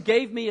 people who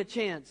gave me a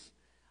chance.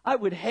 I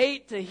would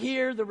hate to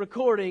hear the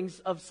recordings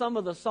of some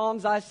of the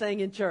songs I sang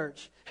in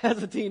church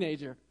as a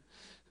teenager.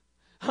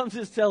 I'm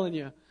just telling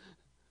you.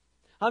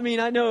 I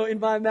mean, I know in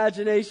my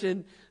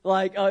imagination,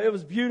 it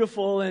was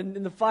beautiful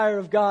and the fire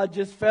of God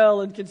just fell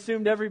and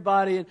consumed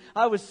everybody. And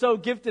I was so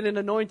gifted and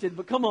anointed,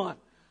 but come on.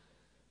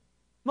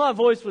 My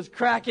voice was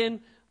cracking.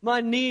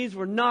 My knees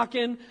were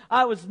knocking.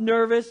 I was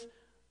nervous.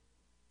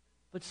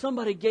 But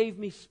somebody gave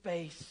me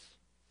space.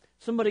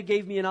 Somebody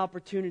gave me an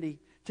opportunity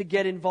to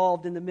get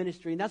involved in the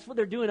ministry. And that's what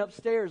they're doing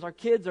upstairs. Our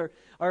kids are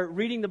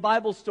reading the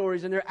Bible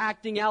stories and they're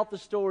acting out the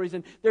stories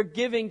and they're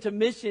giving to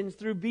missions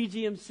through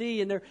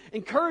BGMC and they're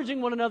encouraging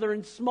one another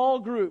in small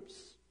groups.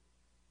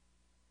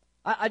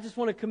 I just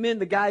want to commend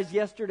the guys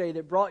yesterday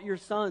that brought your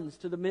sons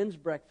to the men's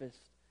breakfast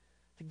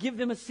to give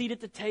them a seat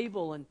at the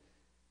table and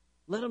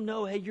let them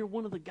know, hey, you're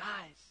one of the guys.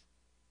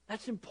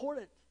 That's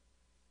important.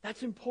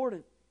 That's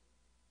important.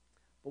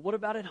 But what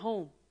about at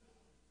home?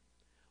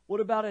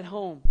 What about at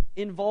home?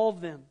 Involve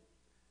them.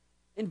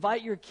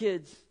 Invite your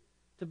kids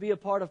to be a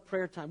part of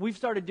prayer time. We've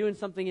started doing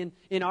something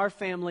in our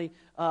family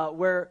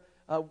where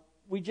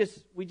we just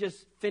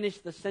finish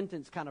the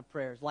sentence kind of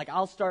prayers. Like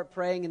I'll start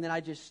praying and then I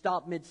just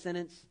stop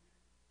mid-sentence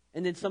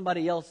and then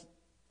somebody else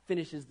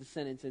finishes the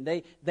sentence and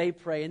they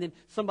pray and then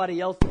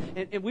somebody else.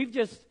 And we've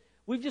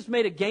just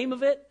made a game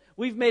of it.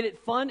 We've made it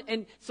fun.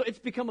 And so it's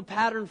become a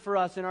pattern for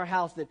us in our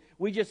house that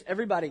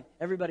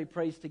everybody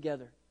prays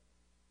together.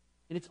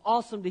 And it's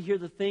awesome to hear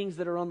the things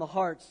that are on the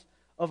hearts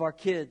of our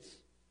kids.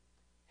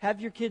 Have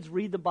your kids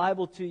read the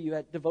Bible to you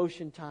at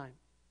devotion time.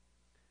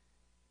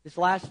 This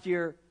last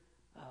year,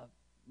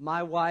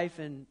 my wife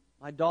and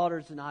my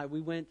daughters and I, we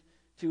went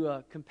to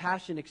a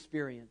compassion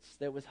experience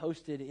that was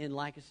hosted in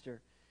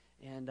Lancaster.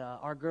 And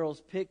our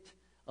girls picked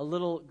a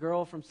little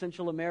girl from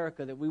Central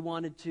America that we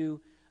wanted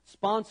to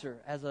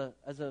sponsor as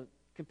a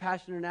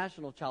Compassion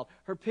International child.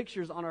 Her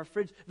picture's on our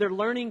fridge. They're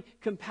learning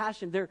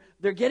compassion.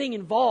 They're getting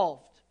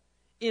involved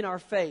in our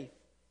faith.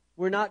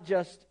 We're not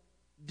just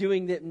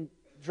doing it and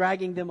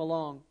dragging them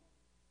along.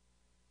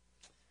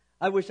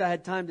 I wish I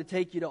had time to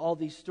take you to all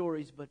these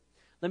stories, but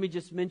let me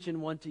just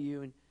mention one to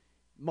you. In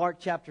Mark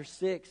chapter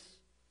 6,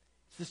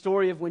 it's the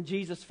story of when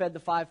Jesus fed the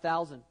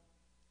 5,000.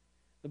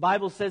 The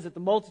Bible says that the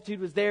multitude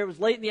was there. It was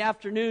late in the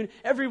afternoon.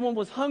 Everyone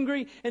was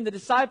hungry, and the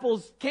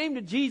disciples came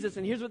to Jesus,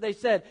 and here's what they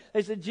said.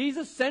 They said,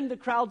 Jesus, send the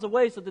crowds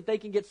away so that they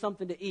can get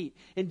something to eat.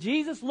 And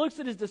Jesus looks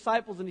at his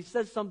disciples, and he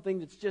says something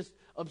that's just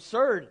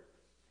absurd.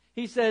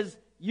 He says,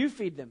 you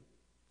feed them.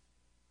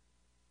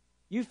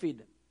 You feed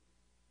them.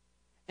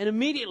 And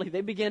immediately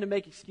they began to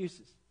make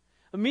excuses.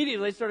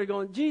 Immediately they started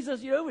going,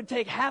 Jesus, it would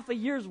take half a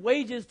year's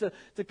wages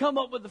to come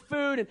up with the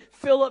food. And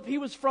Philip, he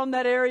was from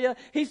that area.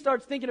 He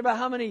starts thinking about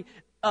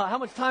how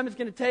much time it's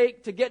going to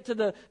take to get to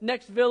the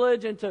next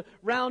village and to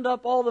round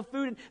up all the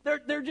food. And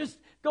they're just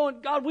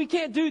going, God, we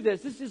can't do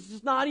this. This is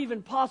just not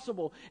even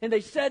possible. And they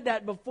said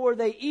that before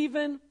they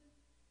even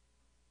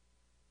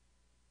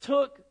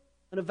took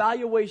an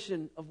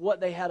evaluation of what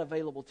they had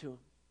available to them.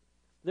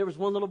 There was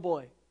one little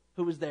boy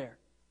who was there,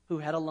 who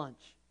had a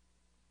lunch.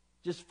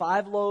 Just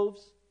 5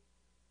 loaves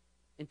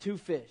and 2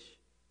 fish.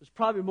 It was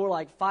probably more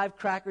like 5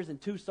 crackers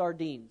and 2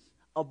 sardines.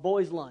 A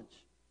boy's lunch.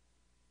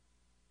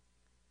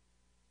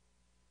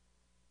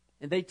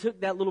 And they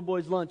took that little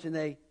boy's lunch and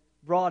they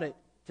brought it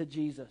to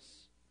Jesus.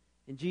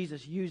 And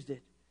Jesus used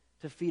it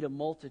to feed a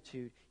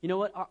multitude. You know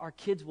what? Our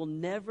kids will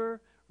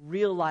never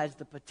realize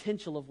the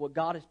potential of what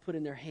God has put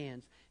in their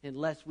hands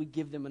unless we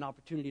give them an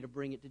opportunity to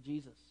bring it to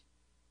Jesus.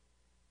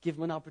 Give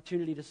them an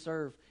opportunity to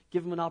serve.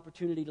 Give them an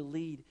opportunity to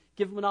lead.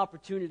 Give them an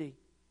opportunity.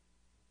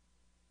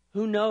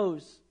 Who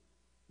knows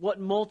what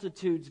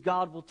multitudes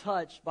God will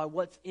touch by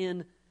what's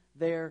in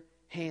their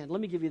hand.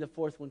 Let me give you the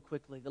 4th one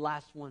quickly, the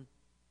last one.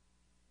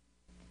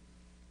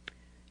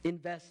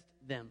 Invest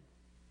them.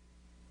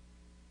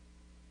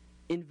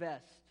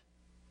 Invest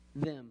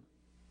them.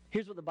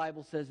 Here's what the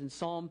Bible says in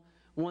Psalm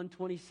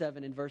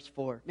 127 in verse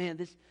 4. Man,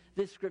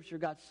 this scripture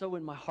got so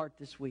in my heart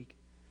this week.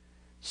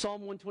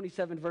 Psalm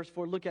 127 verse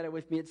 4, look at it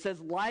with me. It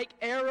says, like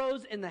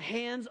arrows in the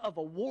hands of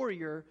a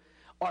warrior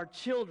are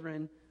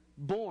children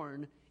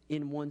born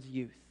in one's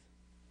youth.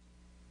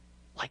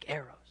 Like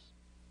arrows.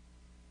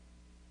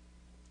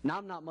 Now,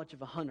 I'm not much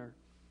of a hunter.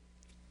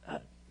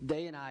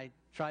 Day and I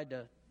tried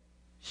to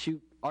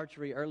shoot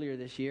archery earlier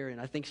this year,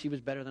 and I think she was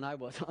better than I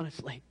was,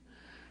 honestly.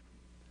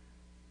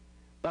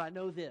 But I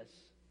know this.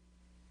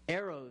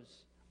 Arrows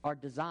are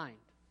designed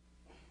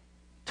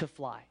to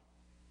fly.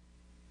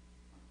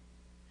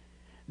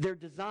 They're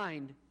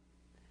designed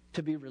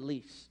to be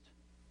released.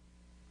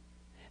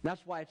 And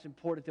that's why it's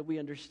important that we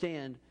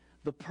understand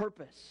the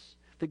purpose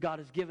that God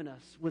has given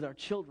us with our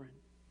children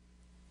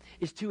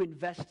is to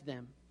invest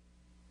them.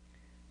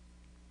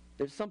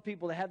 There's some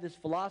people that have this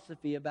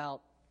philosophy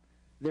about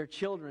their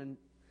children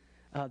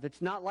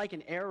that's not like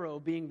an arrow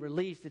being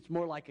released. It's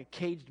more like a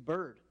caged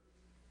bird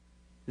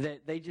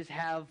that they just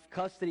have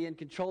custody and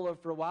control of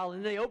for a while,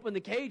 and then they open the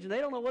cage and they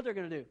don't know what they're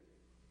going to do.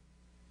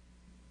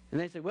 And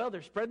they say, well,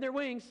 they're spreading their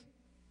wings.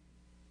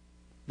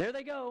 There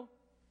they go.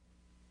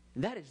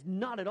 And that is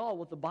not at all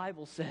what the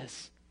Bible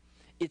says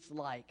it's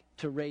like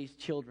to raise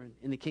children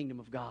in the kingdom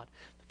of God.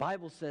 The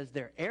Bible says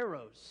they're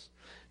arrows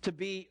to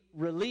be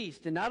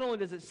released. And not only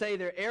does it say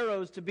they're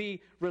arrows to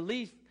be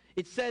released,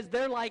 it says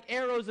they're like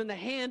arrows in the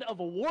hand of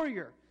a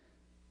warrior.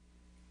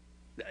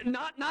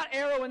 Not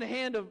arrow in the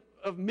hand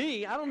of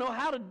me. I don't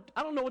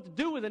know what to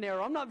do with an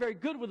arrow. I'm not very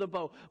good with a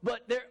bow.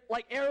 But they're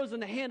like arrows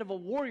in the hand of a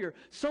warrior.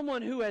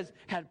 Someone who has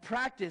had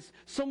practice.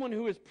 Someone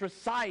who is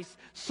precise.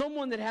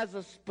 Someone that has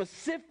a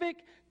specific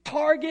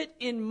target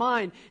in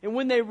mind. And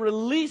when they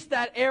release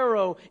that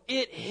arrow,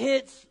 it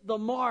hits the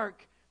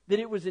mark that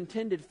it was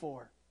intended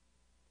for.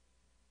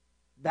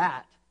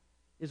 That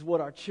is what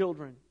our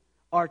children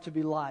are to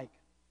be like.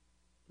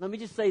 Let me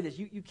just say this.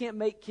 You can't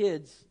make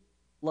kids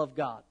love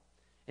God.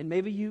 And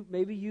maybe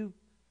you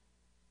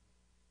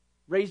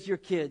raised your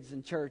kids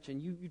in church and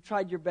you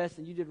tried your best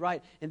and you did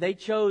right. And they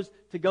chose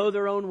to go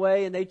their own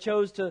way and they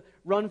chose to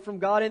run from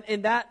God.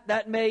 And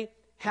that may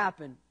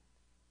happen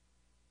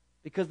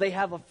because they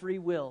have a free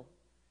will.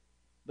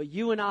 But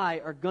you and I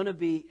are going to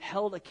be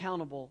held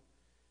accountable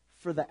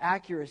for the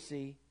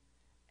accuracy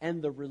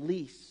and the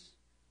release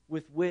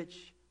with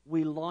which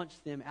we launch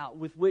them out,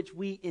 with which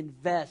we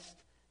invest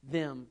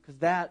them. Because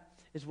that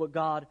is what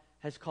God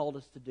has called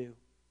us to do.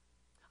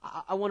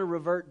 I want to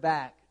revert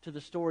back to the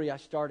story I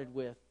started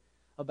with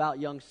about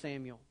young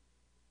Samuel.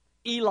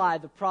 Eli,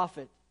 the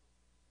prophet,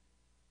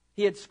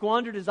 he had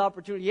squandered his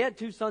opportunity. He had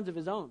 2 sons of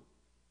his own,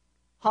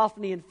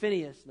 Hophni and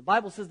Phinehas. The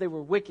Bible says they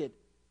were wicked.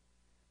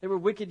 They were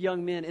wicked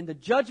young men. And the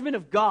judgment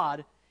of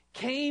God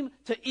came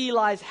to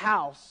Eli's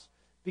house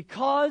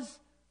because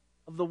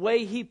of the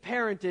way he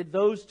parented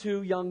those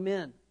 2 young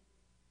men.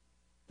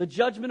 The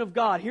judgment of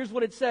God. Here's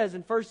what it says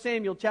in 1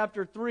 Samuel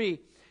chapter 3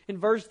 in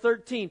verse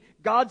 13.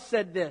 God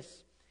said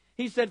this.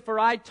 He said, "For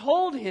I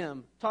told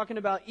him," talking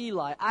about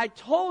Eli, "I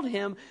told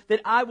him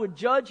that I would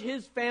judge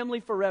his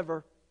family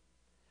forever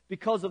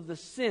because of the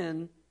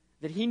sin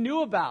that he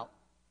knew about.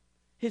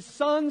 His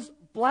sons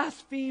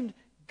blasphemed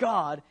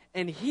God,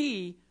 and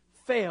he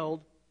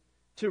failed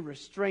to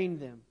restrain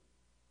them."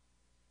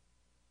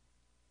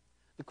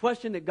 The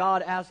question that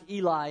God asked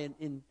Eli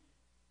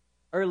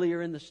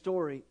earlier in the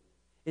story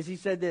is he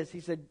said this. He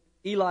said,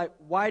 "Eli,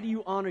 why do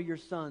you honor your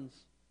sons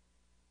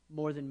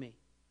more than me?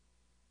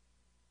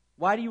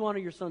 Why do you honor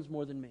your sons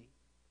more than me?"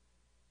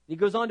 He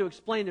goes on to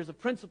explain there's a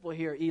principle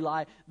here,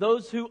 Eli.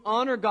 Those who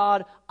honor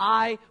God,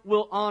 I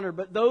will honor.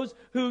 But those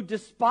who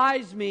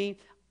despise me,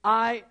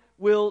 I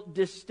will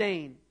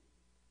disdain.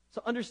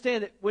 So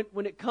understand that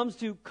when it comes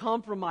to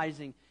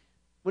compromising,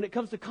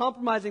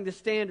 the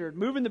standard,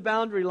 moving the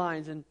boundary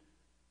lines, and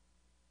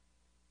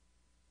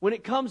when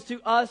it comes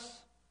to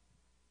us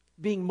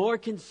being more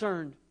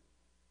concerned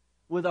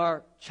with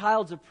our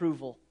child's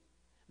approval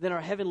than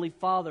our Heavenly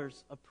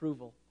Father's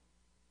approval,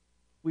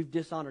 we've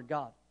dishonored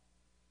God.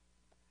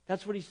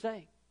 That's what he's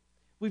saying.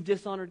 We've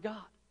dishonored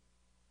God.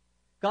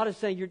 God is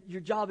saying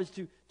your job is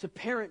to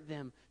parent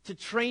them, to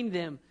train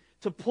them,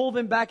 to pull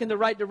them back in the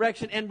right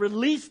direction and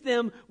release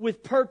them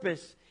with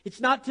purpose. It's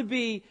not to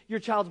be your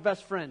child's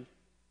best friend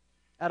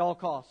at all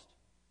cost.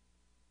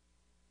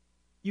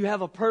 You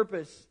have a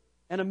purpose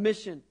and a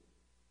mission.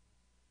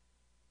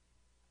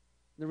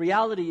 The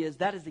reality is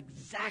that is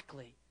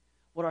exactly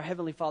what our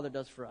Heavenly Father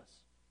does for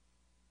us.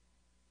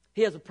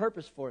 He has a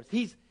purpose for us.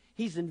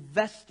 He's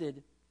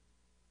invested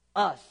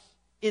us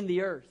in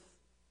the earth.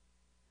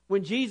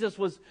 When Jesus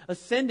was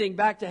ascending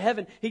back to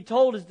heaven, He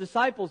told His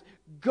disciples,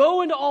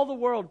 "Go into all the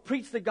world,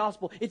 preach the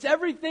gospel." It's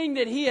everything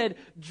that He had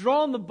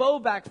drawn the bow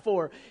back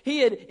for. He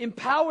had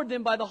empowered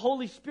them by the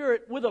Holy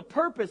Spirit with a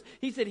purpose.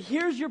 He said,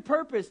 "Here's your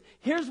purpose.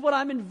 Here's what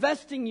I'm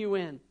investing you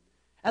in.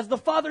 As the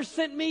Father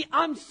sent me,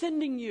 I'm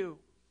sending you.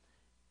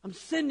 I'm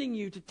sending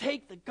you to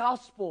take the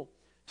gospel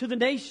to the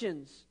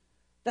nations."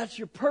 That's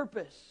your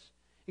purpose.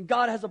 And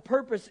God has a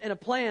purpose and a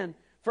plan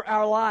for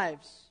our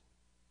lives.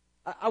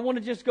 I want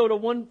to just go to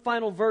one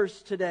final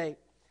verse today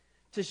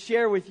to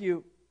share with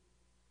you.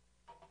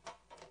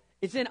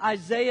 It's in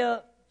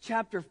Isaiah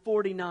chapter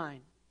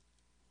 49.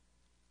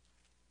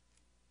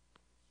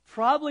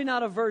 Probably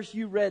not a verse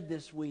you read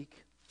this week,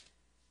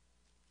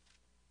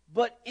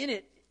 but in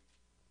it,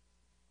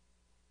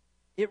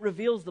 it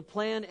reveals the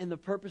plan and the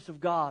purpose of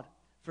God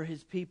for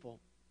His people.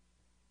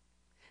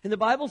 And the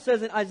Bible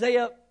says in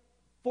Isaiah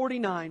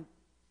 49,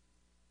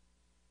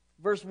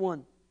 verse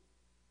 1,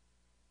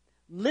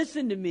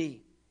 "Listen to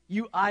me,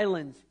 you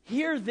islands.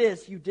 Hear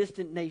this, you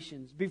distant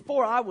nations.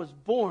 Before I was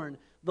born,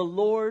 the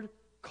Lord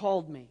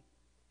called me.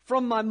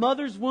 From my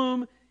mother's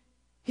womb,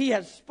 He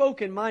has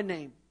spoken my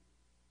name.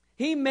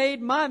 He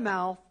made my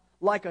mouth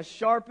like a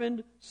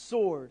sharpened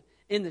sword.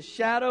 In the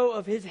shadow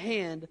of His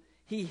hand,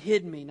 He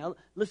hid me." Now,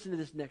 listen to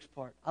this next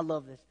part. I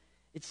love this.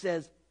 It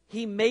says,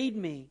 "He made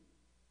me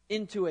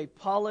into a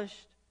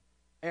polished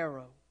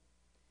arrow,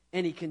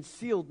 and He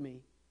concealed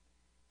me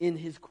in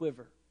His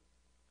quiver."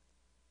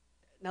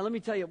 Now let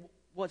me tell you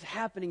what's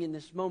happening in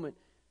this moment.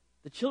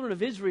 The children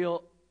of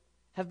Israel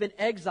have been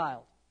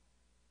exiled.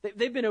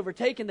 They've been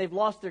overtaken. They've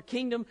lost their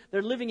kingdom.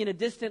 They're living in a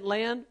distant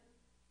land.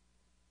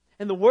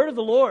 And the word of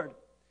the Lord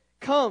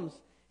comes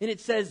and it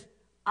says,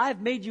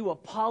 "I've made you a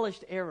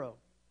polished arrow."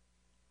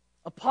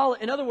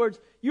 In other words,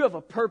 you have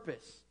a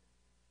purpose.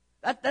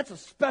 That's a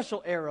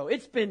special arrow.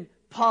 It's been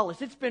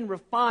polished. It's been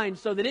refined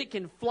so that it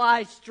can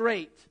fly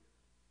straight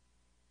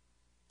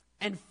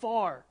and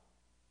far.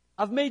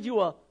 I've made you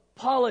a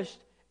polished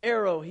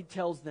arrow, he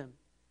tells them.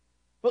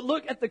 But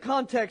look at the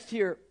context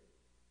here.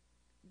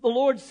 The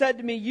Lord said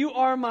to me, you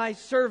are my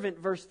servant,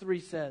 verse 3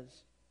 says,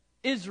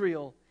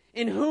 Israel,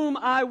 in whom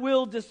I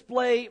will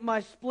display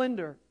my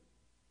splendor.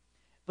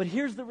 But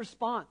here's the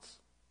response.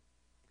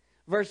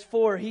 Verse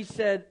 4, he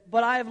said,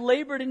 but I have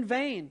labored in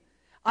vain.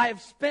 I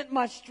have spent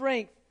my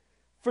strength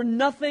for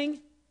nothing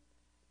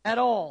at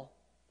all.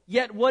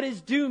 Yet what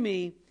is due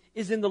me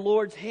is in the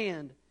Lord's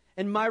hand,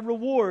 and my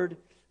reward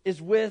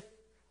is with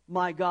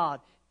my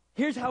God.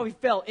 Here's how he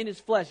felt in his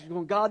flesh. He's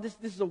going, God, this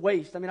is a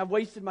waste. I mean, I've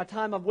wasted my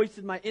time. I've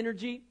wasted my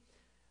energy.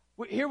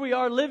 Here we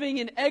are living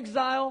in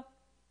exile.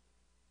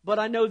 But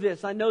I know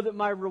this. I know that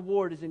my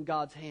reward is in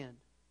God's hand.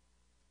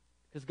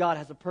 Because God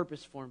has a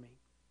purpose for me.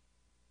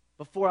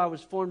 Before I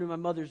was formed in my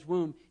mother's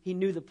womb, He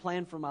knew the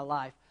plan for my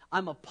life.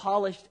 I'm a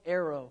polished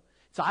arrow.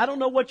 So I don't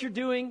know what you're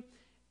doing,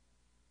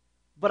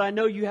 but I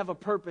know you have a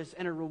purpose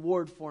and a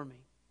reward for me.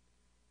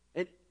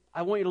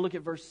 I want you to look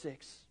at verse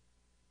 6.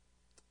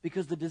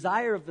 Because the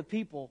desire of the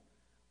people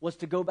was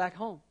to go back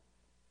home.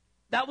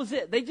 That was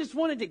it. They just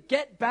wanted to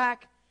get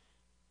back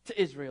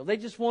to Israel. They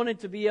just wanted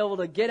to be able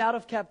to get out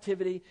of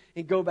captivity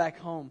and go back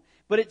home.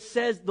 But it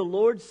says, the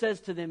Lord says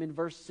to them in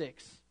verse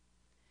 6,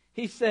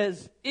 He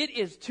says, it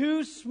is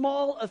too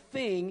small a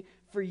thing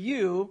for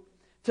you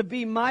to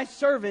be my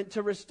servant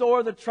to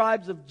restore the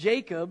tribes of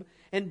Jacob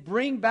and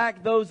bring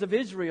back those of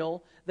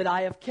Israel that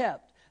I have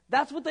kept.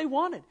 That's what they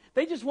wanted.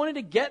 They just wanted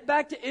to get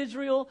back to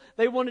Israel.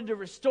 They wanted to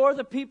restore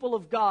the people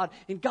of God.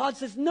 And God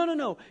says,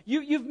 no.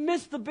 You've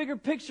missed the bigger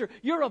picture.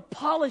 You're a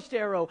polished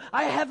arrow.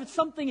 I have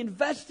something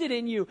invested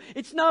in you.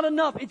 It's not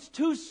enough. It's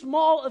too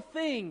small a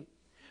thing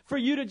for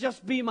you to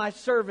just be my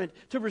servant,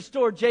 to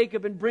restore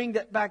Jacob and bring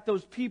back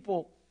those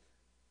people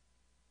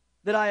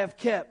that I have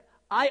kept.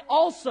 I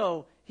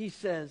also, he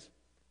says,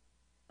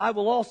 I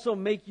will also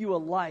make you a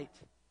light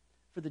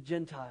for the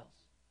Gentiles,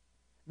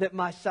 that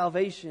my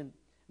salvation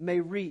may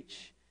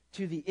reach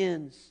to the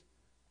ends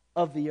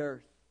of the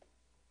earth.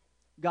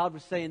 God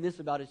was saying this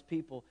about His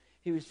people.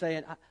 He was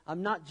saying,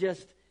 I'm not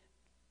just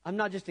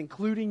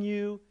including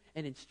you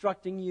and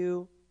instructing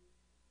you.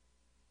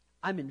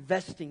 I'm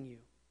investing you.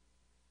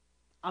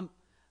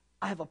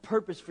 I have a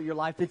purpose for your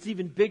life that's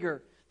even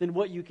bigger than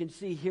what you can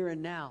see here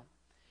and now.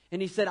 And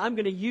He said, I'm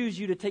going to use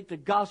you to take the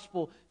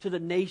gospel to the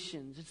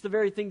nations. It's the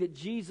very thing that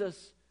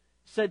Jesus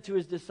said to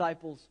His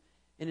disciples,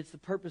 and it's the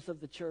purpose of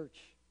the church.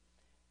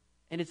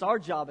 And it's our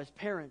job as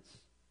parents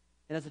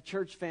and as a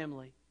church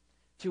family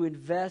to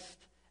invest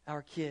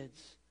our kids.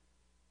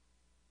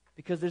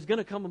 Because there's going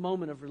to come a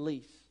moment of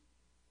release.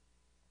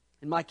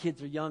 And my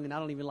kids are young and I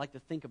don't even like to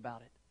think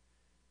about it.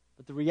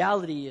 But the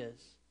reality is,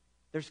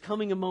 there's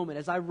coming a moment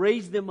as I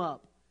raise them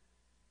up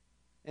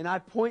and I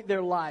point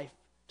their life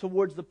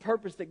towards the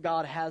purpose that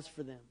God has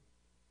for them.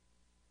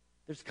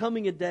 There's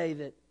coming a day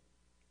that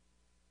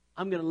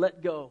I'm going to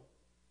let go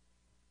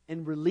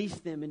and release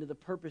them into the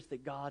purpose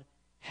that God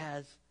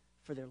has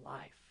for their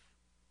life.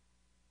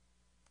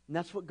 And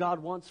that's what God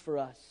wants for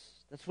us.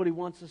 That's what He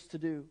wants us to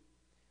do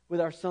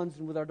with our sons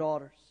and with our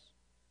daughters.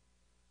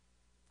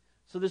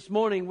 So this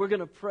morning we're going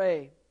to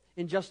pray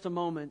in just a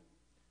moment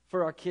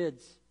for our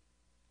kids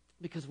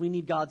because we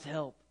need God's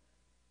help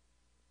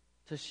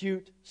to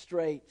shoot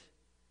straight,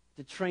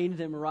 to train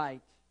them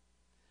right.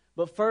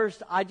 But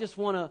first, I just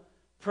want to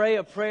pray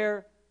a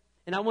prayer,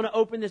 and I want to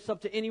open this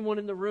up to anyone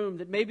in the room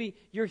that maybe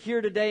you're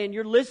here today and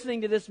you're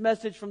listening to this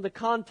message from the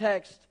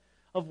context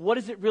of what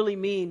does it really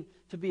mean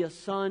to be a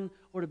son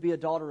or to be a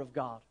daughter of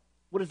God?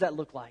 What does that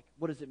look like?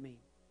 What does it mean?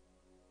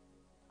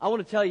 I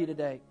want to tell you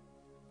today,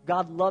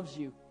 God loves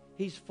you.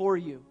 He's for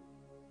you.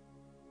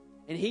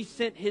 And He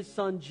sent His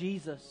Son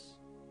Jesus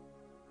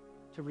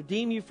to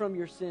redeem you from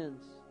your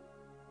sins.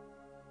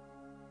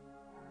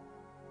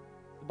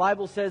 The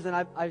Bible says, and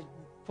I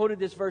quoted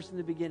this verse in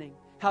the beginning,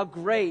 how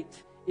great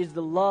is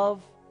the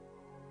love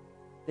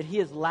that He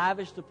has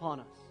lavished upon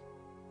us,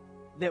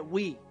 that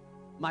we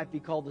might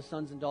be called the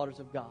sons and daughters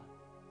of God.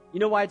 You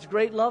know why it's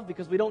great love?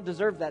 Because we don't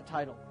deserve that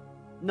title.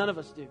 None of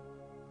us do.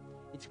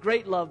 It's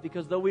great love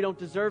because though we don't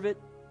deserve it,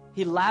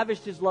 He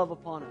lavished His love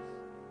upon us.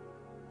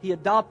 He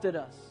adopted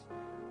us.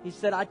 He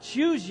said, I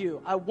choose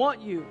you. I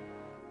want you.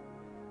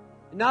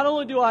 And not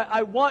only do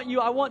I want you,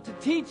 I want to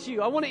teach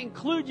you. I want to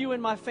include you in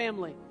my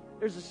family.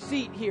 There's a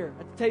seat here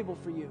at the table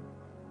for you.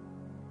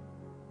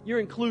 You're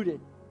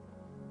included.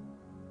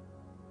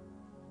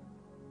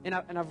 And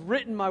I've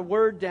written my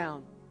word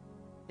down.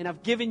 And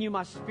I've given you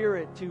my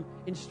Spirit to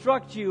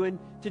instruct you and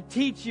to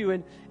teach you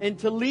and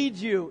to lead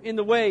you in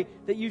the way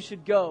that you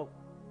should go.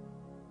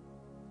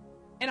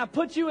 And I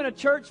put you in a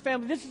church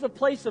family. This is a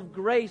place of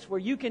grace where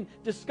you can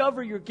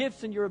discover your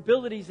gifts and your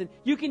abilities and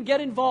you can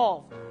get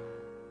involved.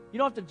 You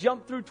don't have to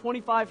jump through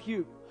 25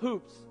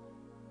 hoops.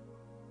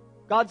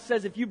 God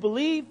says if you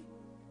believe,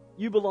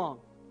 you belong.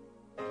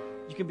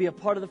 You can be a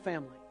part of the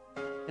family.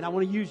 And I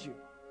want to use you.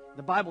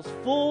 The Bible's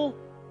full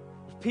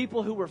of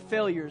people who were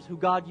failures, who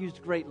God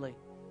used greatly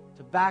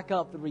to back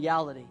up the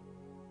reality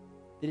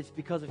that it's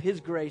because of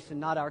His grace and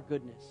not our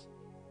goodness.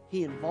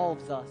 He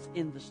involves us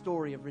in the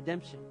story of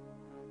redemption.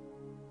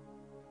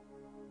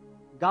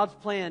 God's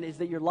plan is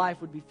that your life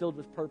would be filled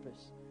with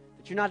purpose,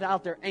 that you're not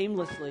out there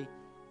aimlessly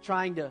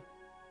trying to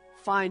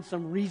find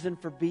some reason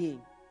for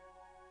being.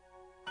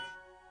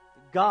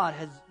 God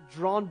has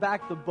drawn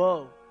back the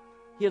bow.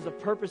 He has a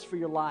purpose for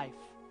your life.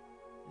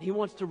 And He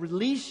wants to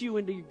release you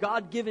into your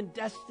God-given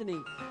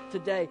destiny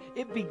today.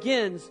 It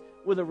begins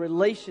with a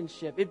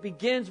relationship. It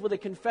begins with a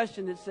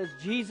confession that says,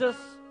 Jesus,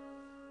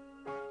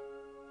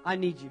 I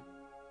need you.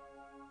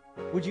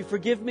 Would you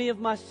forgive me of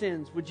my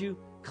sins? Would you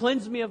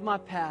cleanse me of my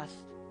past?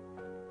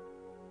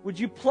 Would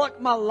you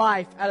pluck my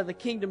life out of the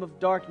kingdom of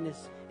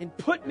darkness and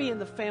put me in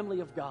the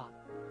family of God?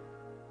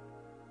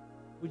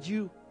 Would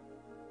you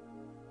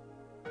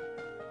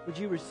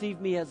receive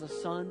me as a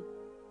son?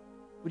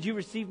 Would you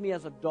receive me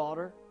as a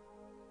daughter?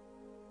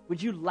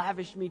 Would you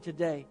lavish me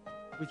today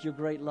with your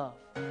great love?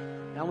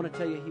 And I want to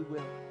tell you He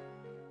will.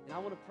 And I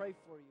want to pray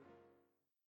for you.